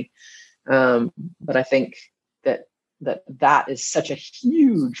already. But I think that is such a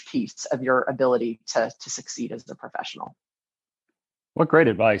huge piece of your ability to succeed as a professional. What great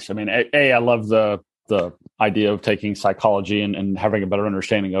advice. I mean, I love the idea of taking psychology and having a better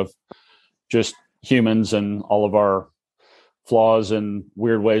understanding of just humans and all of our flaws and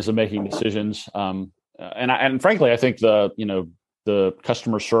weird ways of making decisions. And frankly, I think the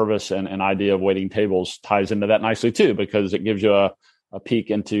customer service and idea of waiting tables ties into that nicely too, because it gives you a peek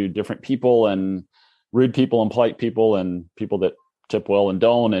into different people, and rude people and polite people, and people that tip well and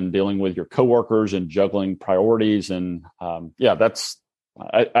don't, and dealing with your coworkers and juggling priorities. And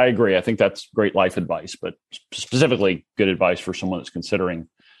I agree. I think that's great life advice, but specifically good advice for someone that's considering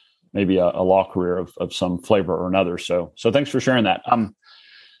maybe a law career of some flavor or another. So thanks for sharing that.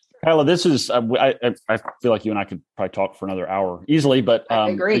 Kyla, this is, I feel like you and I could probably talk for another hour easily, but I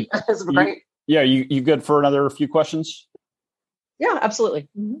agree. That's great. You good for another few questions? Yeah, absolutely.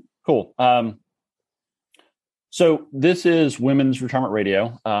 Mm-hmm. Cool. So this is Women's Retirement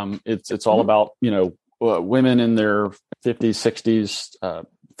Radio. It's all about, women in their 50s, 60s,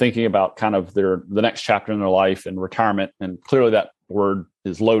 thinking about kind of the next chapter in their life and retirement. And clearly that word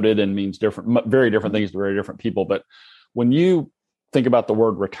is loaded and means very different things to very different people. But when you think about the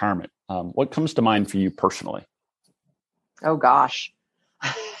word retirement, what comes to mind for you personally? Oh gosh.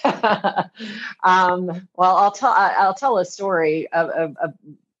 Well, I'll tell a story of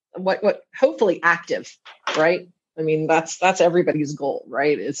what hopefully active, right? I mean, that's everybody's goal,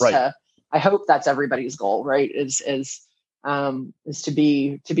 right? I hope that's everybody's goal, right? Is to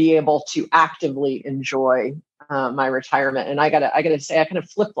be able to actively enjoy my retirement. And I gotta say, I kind of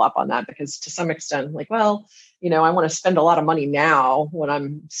flip flop on that, because to some extent, I'm like, well, I want to spend a lot of money now when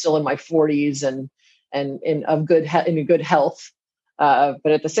I'm still in my 40s and in good health. But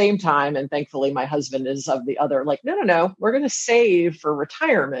at the same time, and thankfully my husband is of the other, like, no, we're going to save for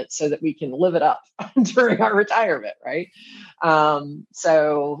retirement so that we can live it up during our retirement. Right.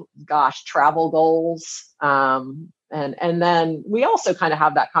 So gosh, travel goals. And then we also kind of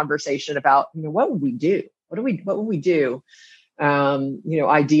have that conversation about, what would we do? What would we do?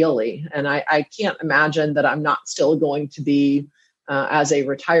 Ideally. And I can't imagine that I'm not still going to be, as a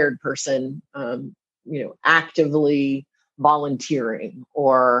retired person, actively volunteering,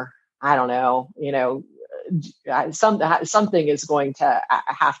 or I don't know, something is going to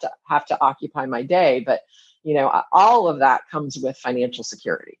have to occupy my day. But, all of that comes with financial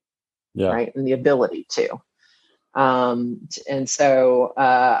security, right? And the ability to. And so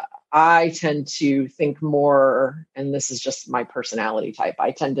I tend to think more, and this is just my personality type,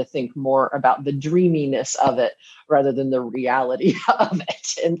 I tend to think more about the dreaminess of it rather than the reality of it.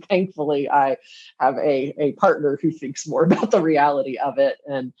 And thankfully, I have a partner who thinks more about the reality of it,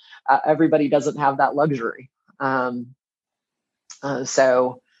 and everybody doesn't have that luxury.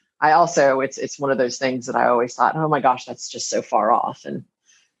 So I also, it's one of those things that I always thought, oh my gosh, that's just so far off. And,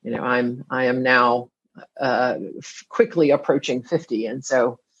 I am now quickly approaching 50. And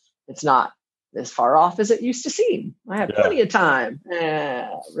so it's not as far off as it used to seem. I have plenty of time.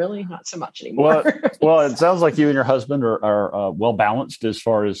 Really not so much anymore. Well, it sounds like you and your husband are well balanced as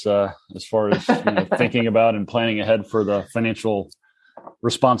far as thinking about and planning ahead for the financial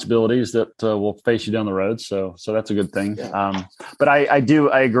responsibilities that will face you down the road. So that's a good thing. Yeah. But I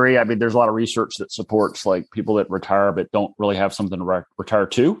agree. I mean, there's a lot of research that supports like people that retire but don't really have something to retire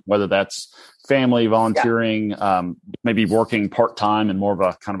to, whether that's family, volunteering, maybe working part-time and more of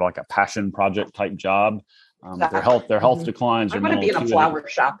a kind of like a passion project type job. Exactly. Their health declines. I'm going to be in a flower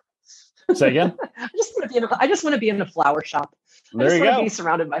shop. Say again? I just want to be in a flower shop. I There just you want to go. be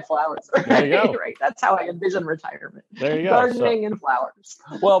surrounded by flowers. Right? There you go. Right. That's how I envision retirement. There you go. Gardening and flowers.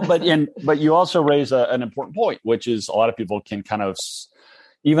 Well, but you also raise an important point, which is a lot of people can kind of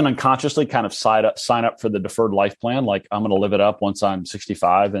even unconsciously kind of sign up for the deferred life plan. Like, I'm going to live it up once I'm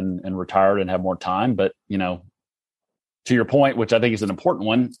 65 and retired and have more time. But, to your point, which I think is an important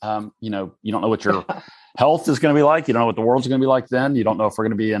one, you don't know what your health is going to be like. You don't know what the world's going to be like then. You don't know if we're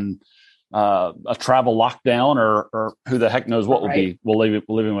going to be in a travel lockdown or who the heck knows what Right. we'll be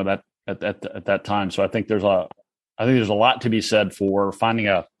living with that at that time. So I think there's a lot to be said for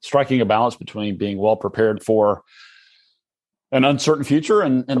striking a balance between being well prepared for an uncertain future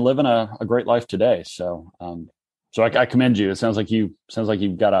and living a great life today. So, I commend you. It sounds like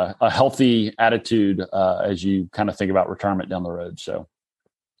you've got a healthy attitude as you kind of think about retirement down the road. So,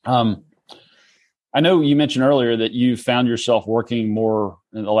 I know you mentioned earlier that you found yourself working more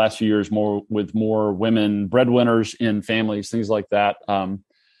in the last few years, with more women breadwinners in families, things like that.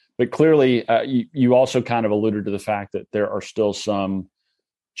 But clearly, you also kind of alluded to the fact that there are still some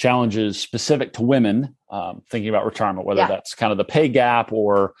challenges specific to women thinking about retirement, whether that's kind of the pay gap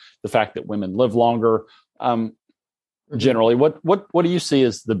or the fact that women live longer. Generally, what do you see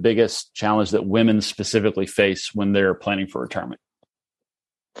as the biggest challenge that women specifically face when they're planning for retirement?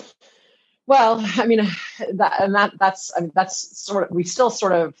 Well, I mean, that's sort of, we still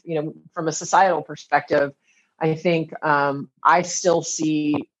sort of, from a societal perspective, I think I still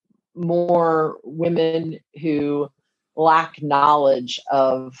see more women who lack knowledge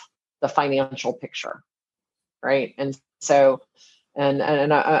of the financial picture, right? And so,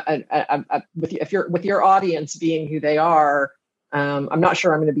 with your audience being who they are, I'm not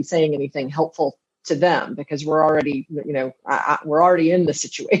sure I'm going to be saying anything helpful to them because we're already, we're already in the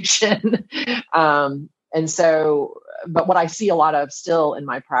situation. And so, but what I see a lot of still in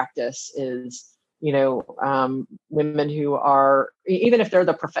my practice is, women who are, even if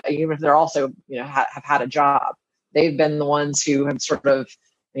they're also, have had a job, they've been the ones who have sort of,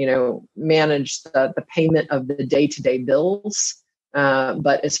 managed the payment of the day-to-day bills.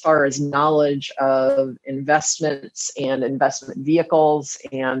 But as far as knowledge of investments and investment vehicles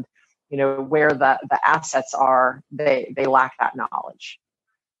and, where the assets are, they lack that knowledge.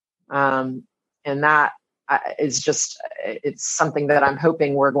 And that is it's something that I'm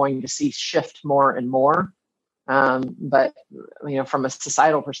hoping we're going to see shift more and more. But, from a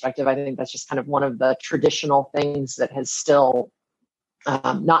societal perspective, I think that's just kind of one of the traditional things that has still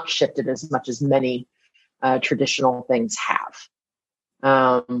not shifted as much as many traditional things have.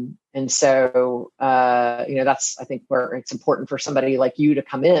 And so, that's, I think, where it's important for somebody like you to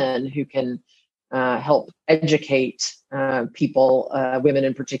come in who can help educate people, women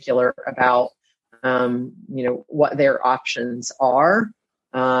in particular, about, what their options are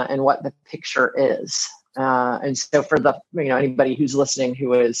and what the picture is. And so for anybody who's listening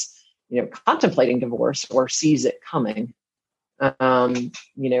who is, contemplating divorce or sees it coming,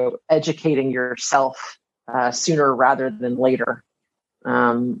 educating yourself sooner rather than later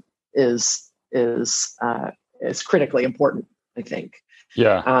is critically important, I think.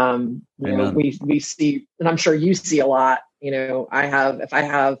 Yeah. We see, and I'm sure you see a lot, if I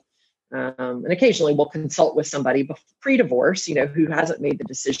have, and occasionally we'll consult with somebody pre-divorce, who hasn't made the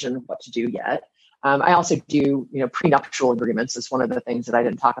decision of what to do yet. I also do, prenuptial agreements is one of the things that I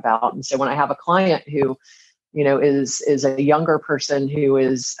didn't talk about. And so when I have a client who, is a younger person who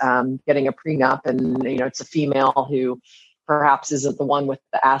is getting a prenup and, it's a female who perhaps isn't the one with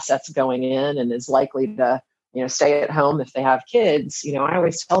the assets going in and is likely to, stay at home if they have kids, I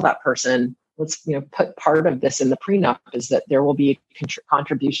always tell that person, let's, put part of this in the prenup is that there will be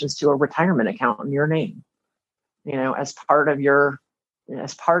contributions to a retirement account in your name, as part of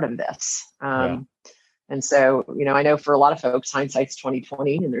this. And so, I know for a lot of folks, hindsight's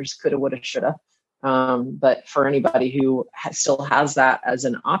 20/20 and there's coulda, woulda, shoulda. But for anybody who still has that as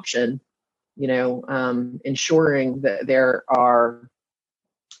an option, ensuring that there are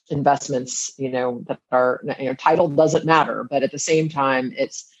investments, that are, title doesn't matter, but at the same time,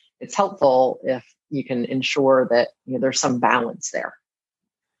 it's helpful if you can ensure that, there's some balance there.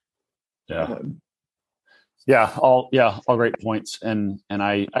 Yeah. All great points. And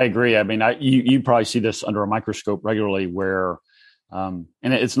I agree. I mean, you probably see this under a microscope regularly where, and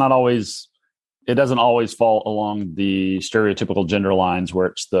it doesn't always fall along the stereotypical gender lines where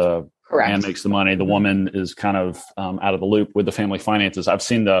it's the Correct. Man makes the money. The woman is kind of out of the loop with the family finances. I've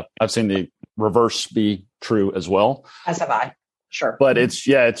seen the reverse be true as well. As have I. Sure. But it's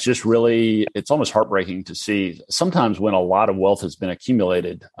just really, it's almost heartbreaking to see sometimes when a lot of wealth has been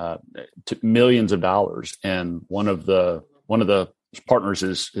accumulated to millions of dollars. And one of the partners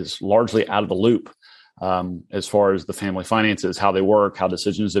is largely out of the loop as far as the family finances, how they work, how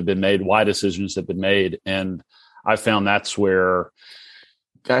decisions have been made, why decisions have been made. And I found that's where,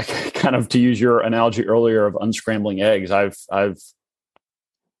 kind of to use your analogy earlier of unscrambling eggs, I've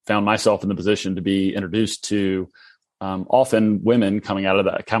found myself in the position to be introduced to often women coming out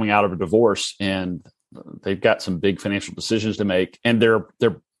of a divorce, and they've got some big financial decisions to make, and they're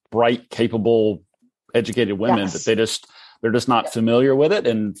bright, capable, educated women, Yes. but they're just not familiar with it,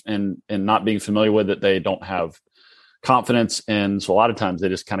 and not being familiar with it, they don't have confidence, and so a lot of times they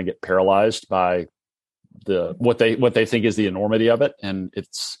just kind of get paralyzed by what they think is the enormity of it, and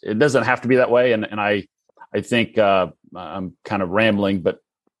it doesn't have to be that way. And I think I'm kind of rambling, but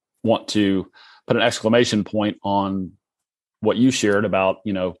want to put an exclamation point on what you shared about,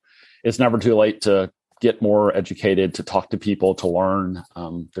 it's never too late to get more educated, to talk to people, to learn.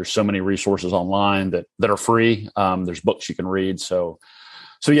 There's so many resources online that are free. There's books you can read. So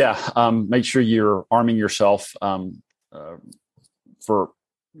yeah, make sure you're arming yourself for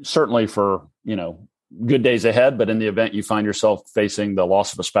good days ahead. But in the event you find yourself facing the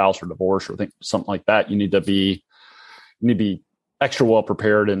loss of a spouse or divorce or something like that, you need to be extra well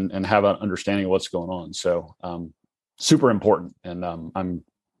prepared and have an understanding of what's going on. So super important. And I'm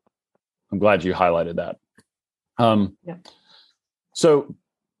glad you highlighted that. Yeah. So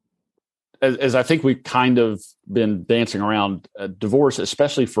as I think we've kind of been dancing around, divorce,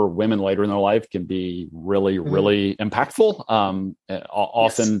 especially for women later in their life, can be really, really impactful.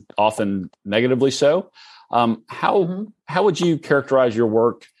 Often negatively so. How would you characterize your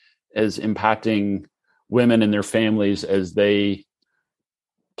work as impacting women and their families as they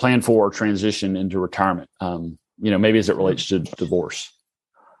plan for or transition into retirement? Maybe as it relates to divorce.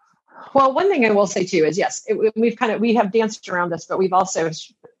 Well, one thing I will say too is, yes, we have danced around this, but we've also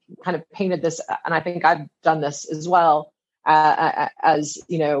kind of painted this, and I think I've done this as well, as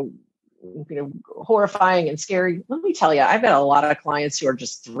horrifying and scary. Let me tell you, I've got a lot of clients who are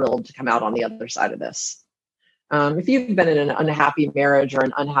just thrilled to come out on the other side of this. If you've been in an unhappy marriage or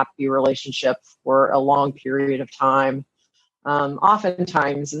an unhappy relationship for a long period of time,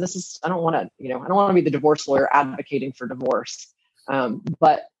 oftentimes, and I don't want to be the divorce lawyer advocating for divorce,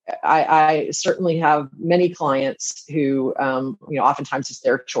 but I certainly have many clients who, oftentimes it's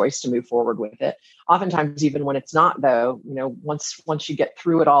their choice to move forward with it. Oftentimes, even when it's not, though, once you get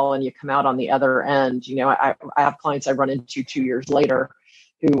through it all and you come out on the other end, I have clients I run into 2 years later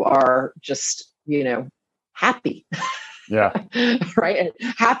who are just, happy. Yeah. Right. And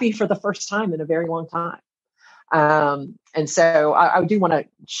happy for the first time in a very long time. And so I do want to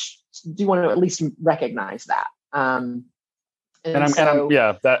at least recognize that. I'm glad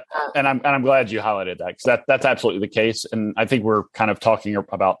you highlighted that, because that's absolutely the case. And I think we're kind of talking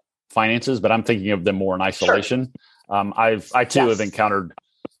about finances, but I'm thinking of them more in isolation. Sure. I too have encountered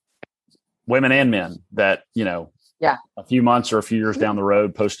women and men that, a few months or a few years down the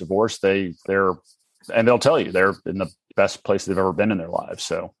road post divorce, they'll tell you they're in the best place they've ever been in their lives.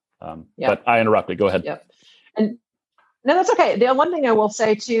 So, but I interrupted. Go ahead. Yep. And no, that's okay. The one thing I will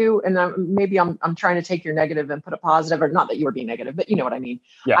say too, and maybe I'm trying to take your negative and put a positive, or not that you were being negative, but you know what I mean.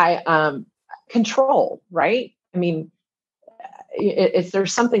 Yeah. Control, right? I mean, if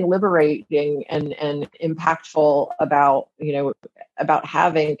there's something liberating and impactful about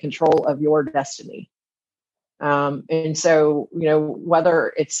having control of your destiny. And so,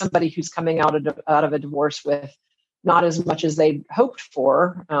 whether it's somebody who's coming out of a divorce with not as much as they hoped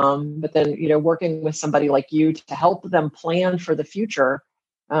for, but then, working with somebody like you to help them plan for the future,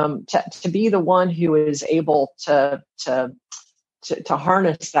 to be the one who is able to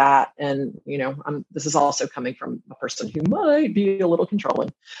harness that. And, this is also coming from a person who might be a little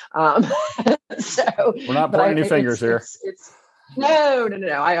controlling. So we're not pointing any fingers here. No.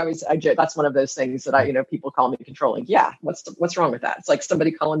 I joke. That's one of those things that people call me controlling. Yeah. What's wrong with that? It's like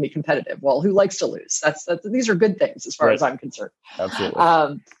somebody calling me competitive. Well, who likes to lose? These are good things as far as I'm concerned. Absolutely.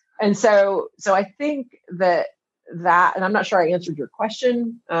 And so I think that, and I'm not sure I answered your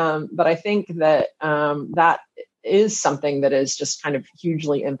question, but I think that, that is something that is just kind of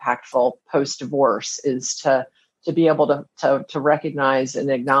hugely impactful post divorce, is to be able to recognize and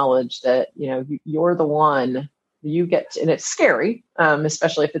acknowledge that, you're the one. You get to, and it's scary,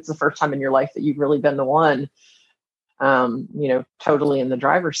 especially if it's the first time in your life that you've really been the one, totally in the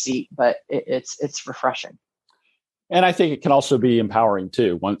driver's seat. But it's refreshing, and I think it can also be empowering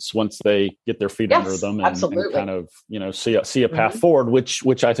too. Once they get their feet under them and kind of see a path forward,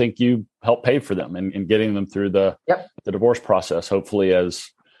 which I think you help pave for them and getting them through the divorce process, hopefully as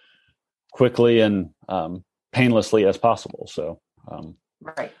quickly and painlessly as possible. So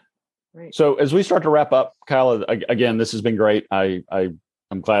right. Right. So as we start to wrap up, Kyla, again, this has been great. I'm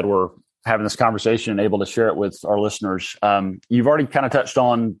glad we're having this conversation and able to share it with our listeners. You've already kind of touched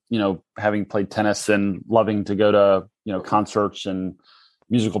on, having played tennis and loving to go to, concerts and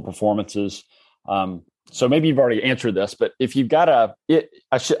musical performances. So maybe you've already answered this, but if you've got I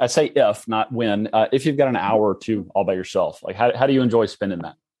say if, not when, if you've got an hour or two all by yourself, like how do you enjoy spending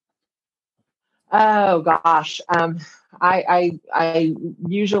that? Oh gosh. I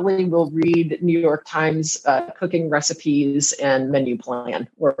usually will read New York Times cooking recipes and menu plan,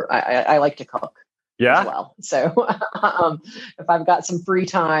 or I like to cook as well. So if I've got some free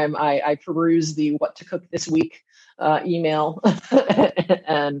time, I peruse the what to cook this week email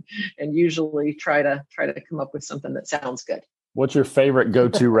and usually try to come up with something that sounds good. What's your favorite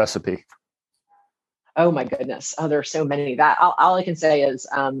go-to recipe? Oh my goodness. Oh, there are so many. That all I can say is,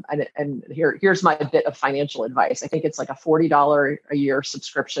 and here's my bit of financial advice. I think it's like a $40 a year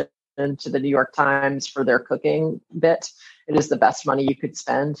subscription to the New York Times for their cooking bit. It is the best money you could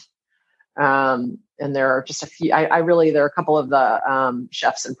spend. And there are just a few. There are a couple of the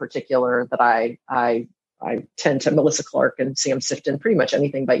chefs in particular that I tend to, Melissa Clark and Sam Sifton, pretty much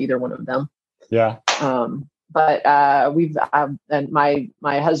anything by either one of them. Yeah. But and my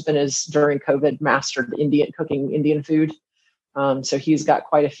husband is during COVID mastered cooking Indian food. So he's got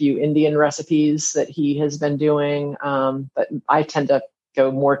quite a few Indian recipes that he has been doing. But I tend to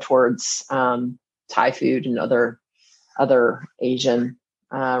go more towards Thai food and other Asian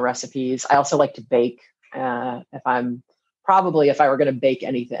recipes. I also like to bake. If I were going to bake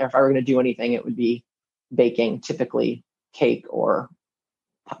anything, or if I were going to do anything, it would be baking, typically cake or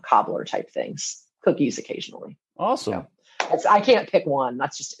cobbler type things. Cookies occasionally. Awesome. So I can't pick one.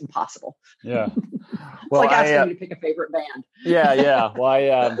 That's just impossible. Yeah. Well, it's like asking me to pick a favorite band. Yeah.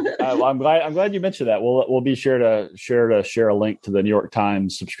 Well, I'm glad you mentioned that. We'll be sure to share a link to the New York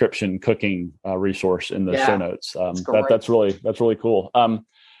Times subscription cooking resource in the show notes. That's really cool.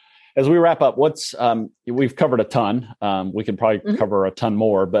 As we wrap up, we've covered a ton. We could probably cover a ton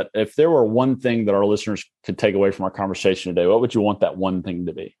more, but if there were one thing that our listeners could take away from our conversation today, what would you want that one thing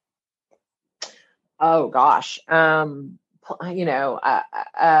to be? Oh gosh.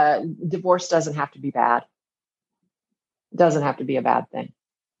 Divorce doesn't have to be bad. It doesn't have to be a bad thing.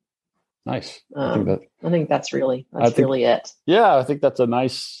 Nice. I think that's really it. Yeah. I think that's a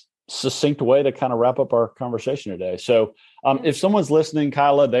nice, succinct way to kind of wrap up our conversation today. So if someone's listening,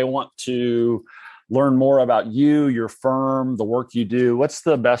 Kyla, they want to learn more about you, your firm, the work you do, what's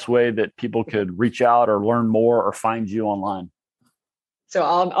the best way that people could reach out or learn more or find you online? So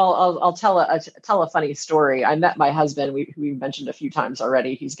I'll tell a funny story. I met my husband. We mentioned a few times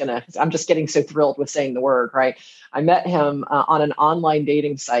already. I'm just getting so thrilled with saying the word, right? I met him on an online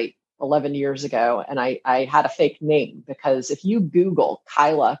dating site 11 years ago, and I had a fake name because if you Google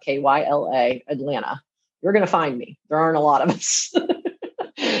Kyla, Kyla, Atlanta, you're going to find me. There aren't a lot of us.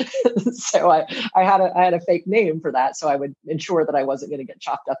 So I had a fake name for that, so I would ensure that I wasn't going to get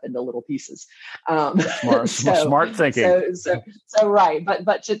chopped up into little pieces. Smart thinking. So right,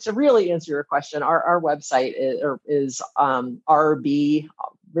 but to really answer your question, our website is RB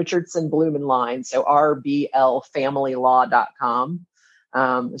Richardson Blumenline, so rblfamilylaw.com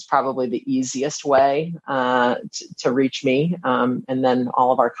is probably the easiest way to reach me, and then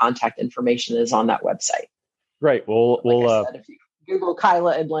all of our contact information is on that website. Great. We'll if you Google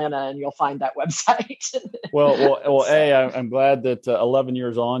Kyla Atlanta and you'll find that website. well, I'm glad that 11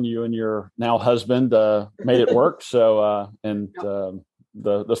 years on, you and your now husband made it work. So,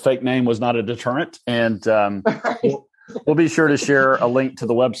 the fake name was not a deterrent. And we'll be sure to share a link to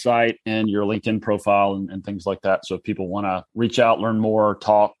the website and your LinkedIn profile and things like that. So if people want to reach out, learn more,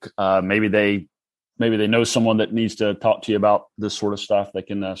 talk, maybe they know someone that needs to talk to you about this sort of stuff, they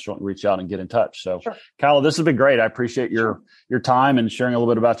can certainly reach out and get in touch. So, sure. Kyla, this has been great. I appreciate your time and sharing a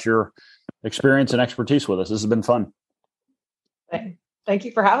little bit about your experience and expertise with us. This has been fun. Thank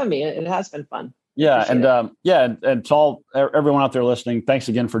you for having me. It has been fun. Yeah. And to everyone out there listening, thanks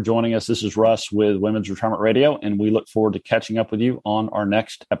again for joining us. This is Russ with Women's Retirement Radio, and we look forward to catching up with you on our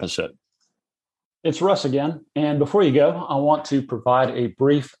next episode. It's Russ again. And before you go, I want to provide a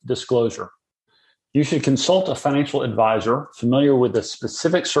brief disclosure. You should consult a financial advisor familiar with the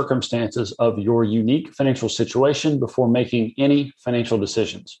specific circumstances of your unique financial situation before making any financial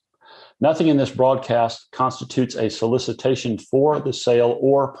decisions. Nothing in this broadcast constitutes a solicitation for the sale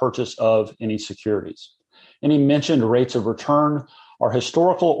or purchase of any securities. Any mentioned rates of return are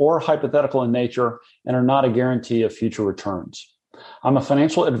historical or hypothetical in nature and are not a guarantee of future returns. I'm a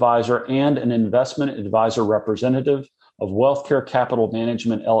financial advisor and an investment advisor representative of WealthCare Capital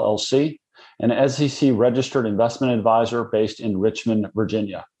Management, LLC, an SEC-registered investment advisor based in Richmond,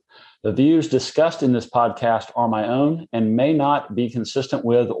 Virginia. The views discussed in this podcast are my own and may not be consistent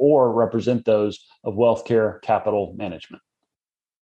with or represent those of WealthCare Capital Management.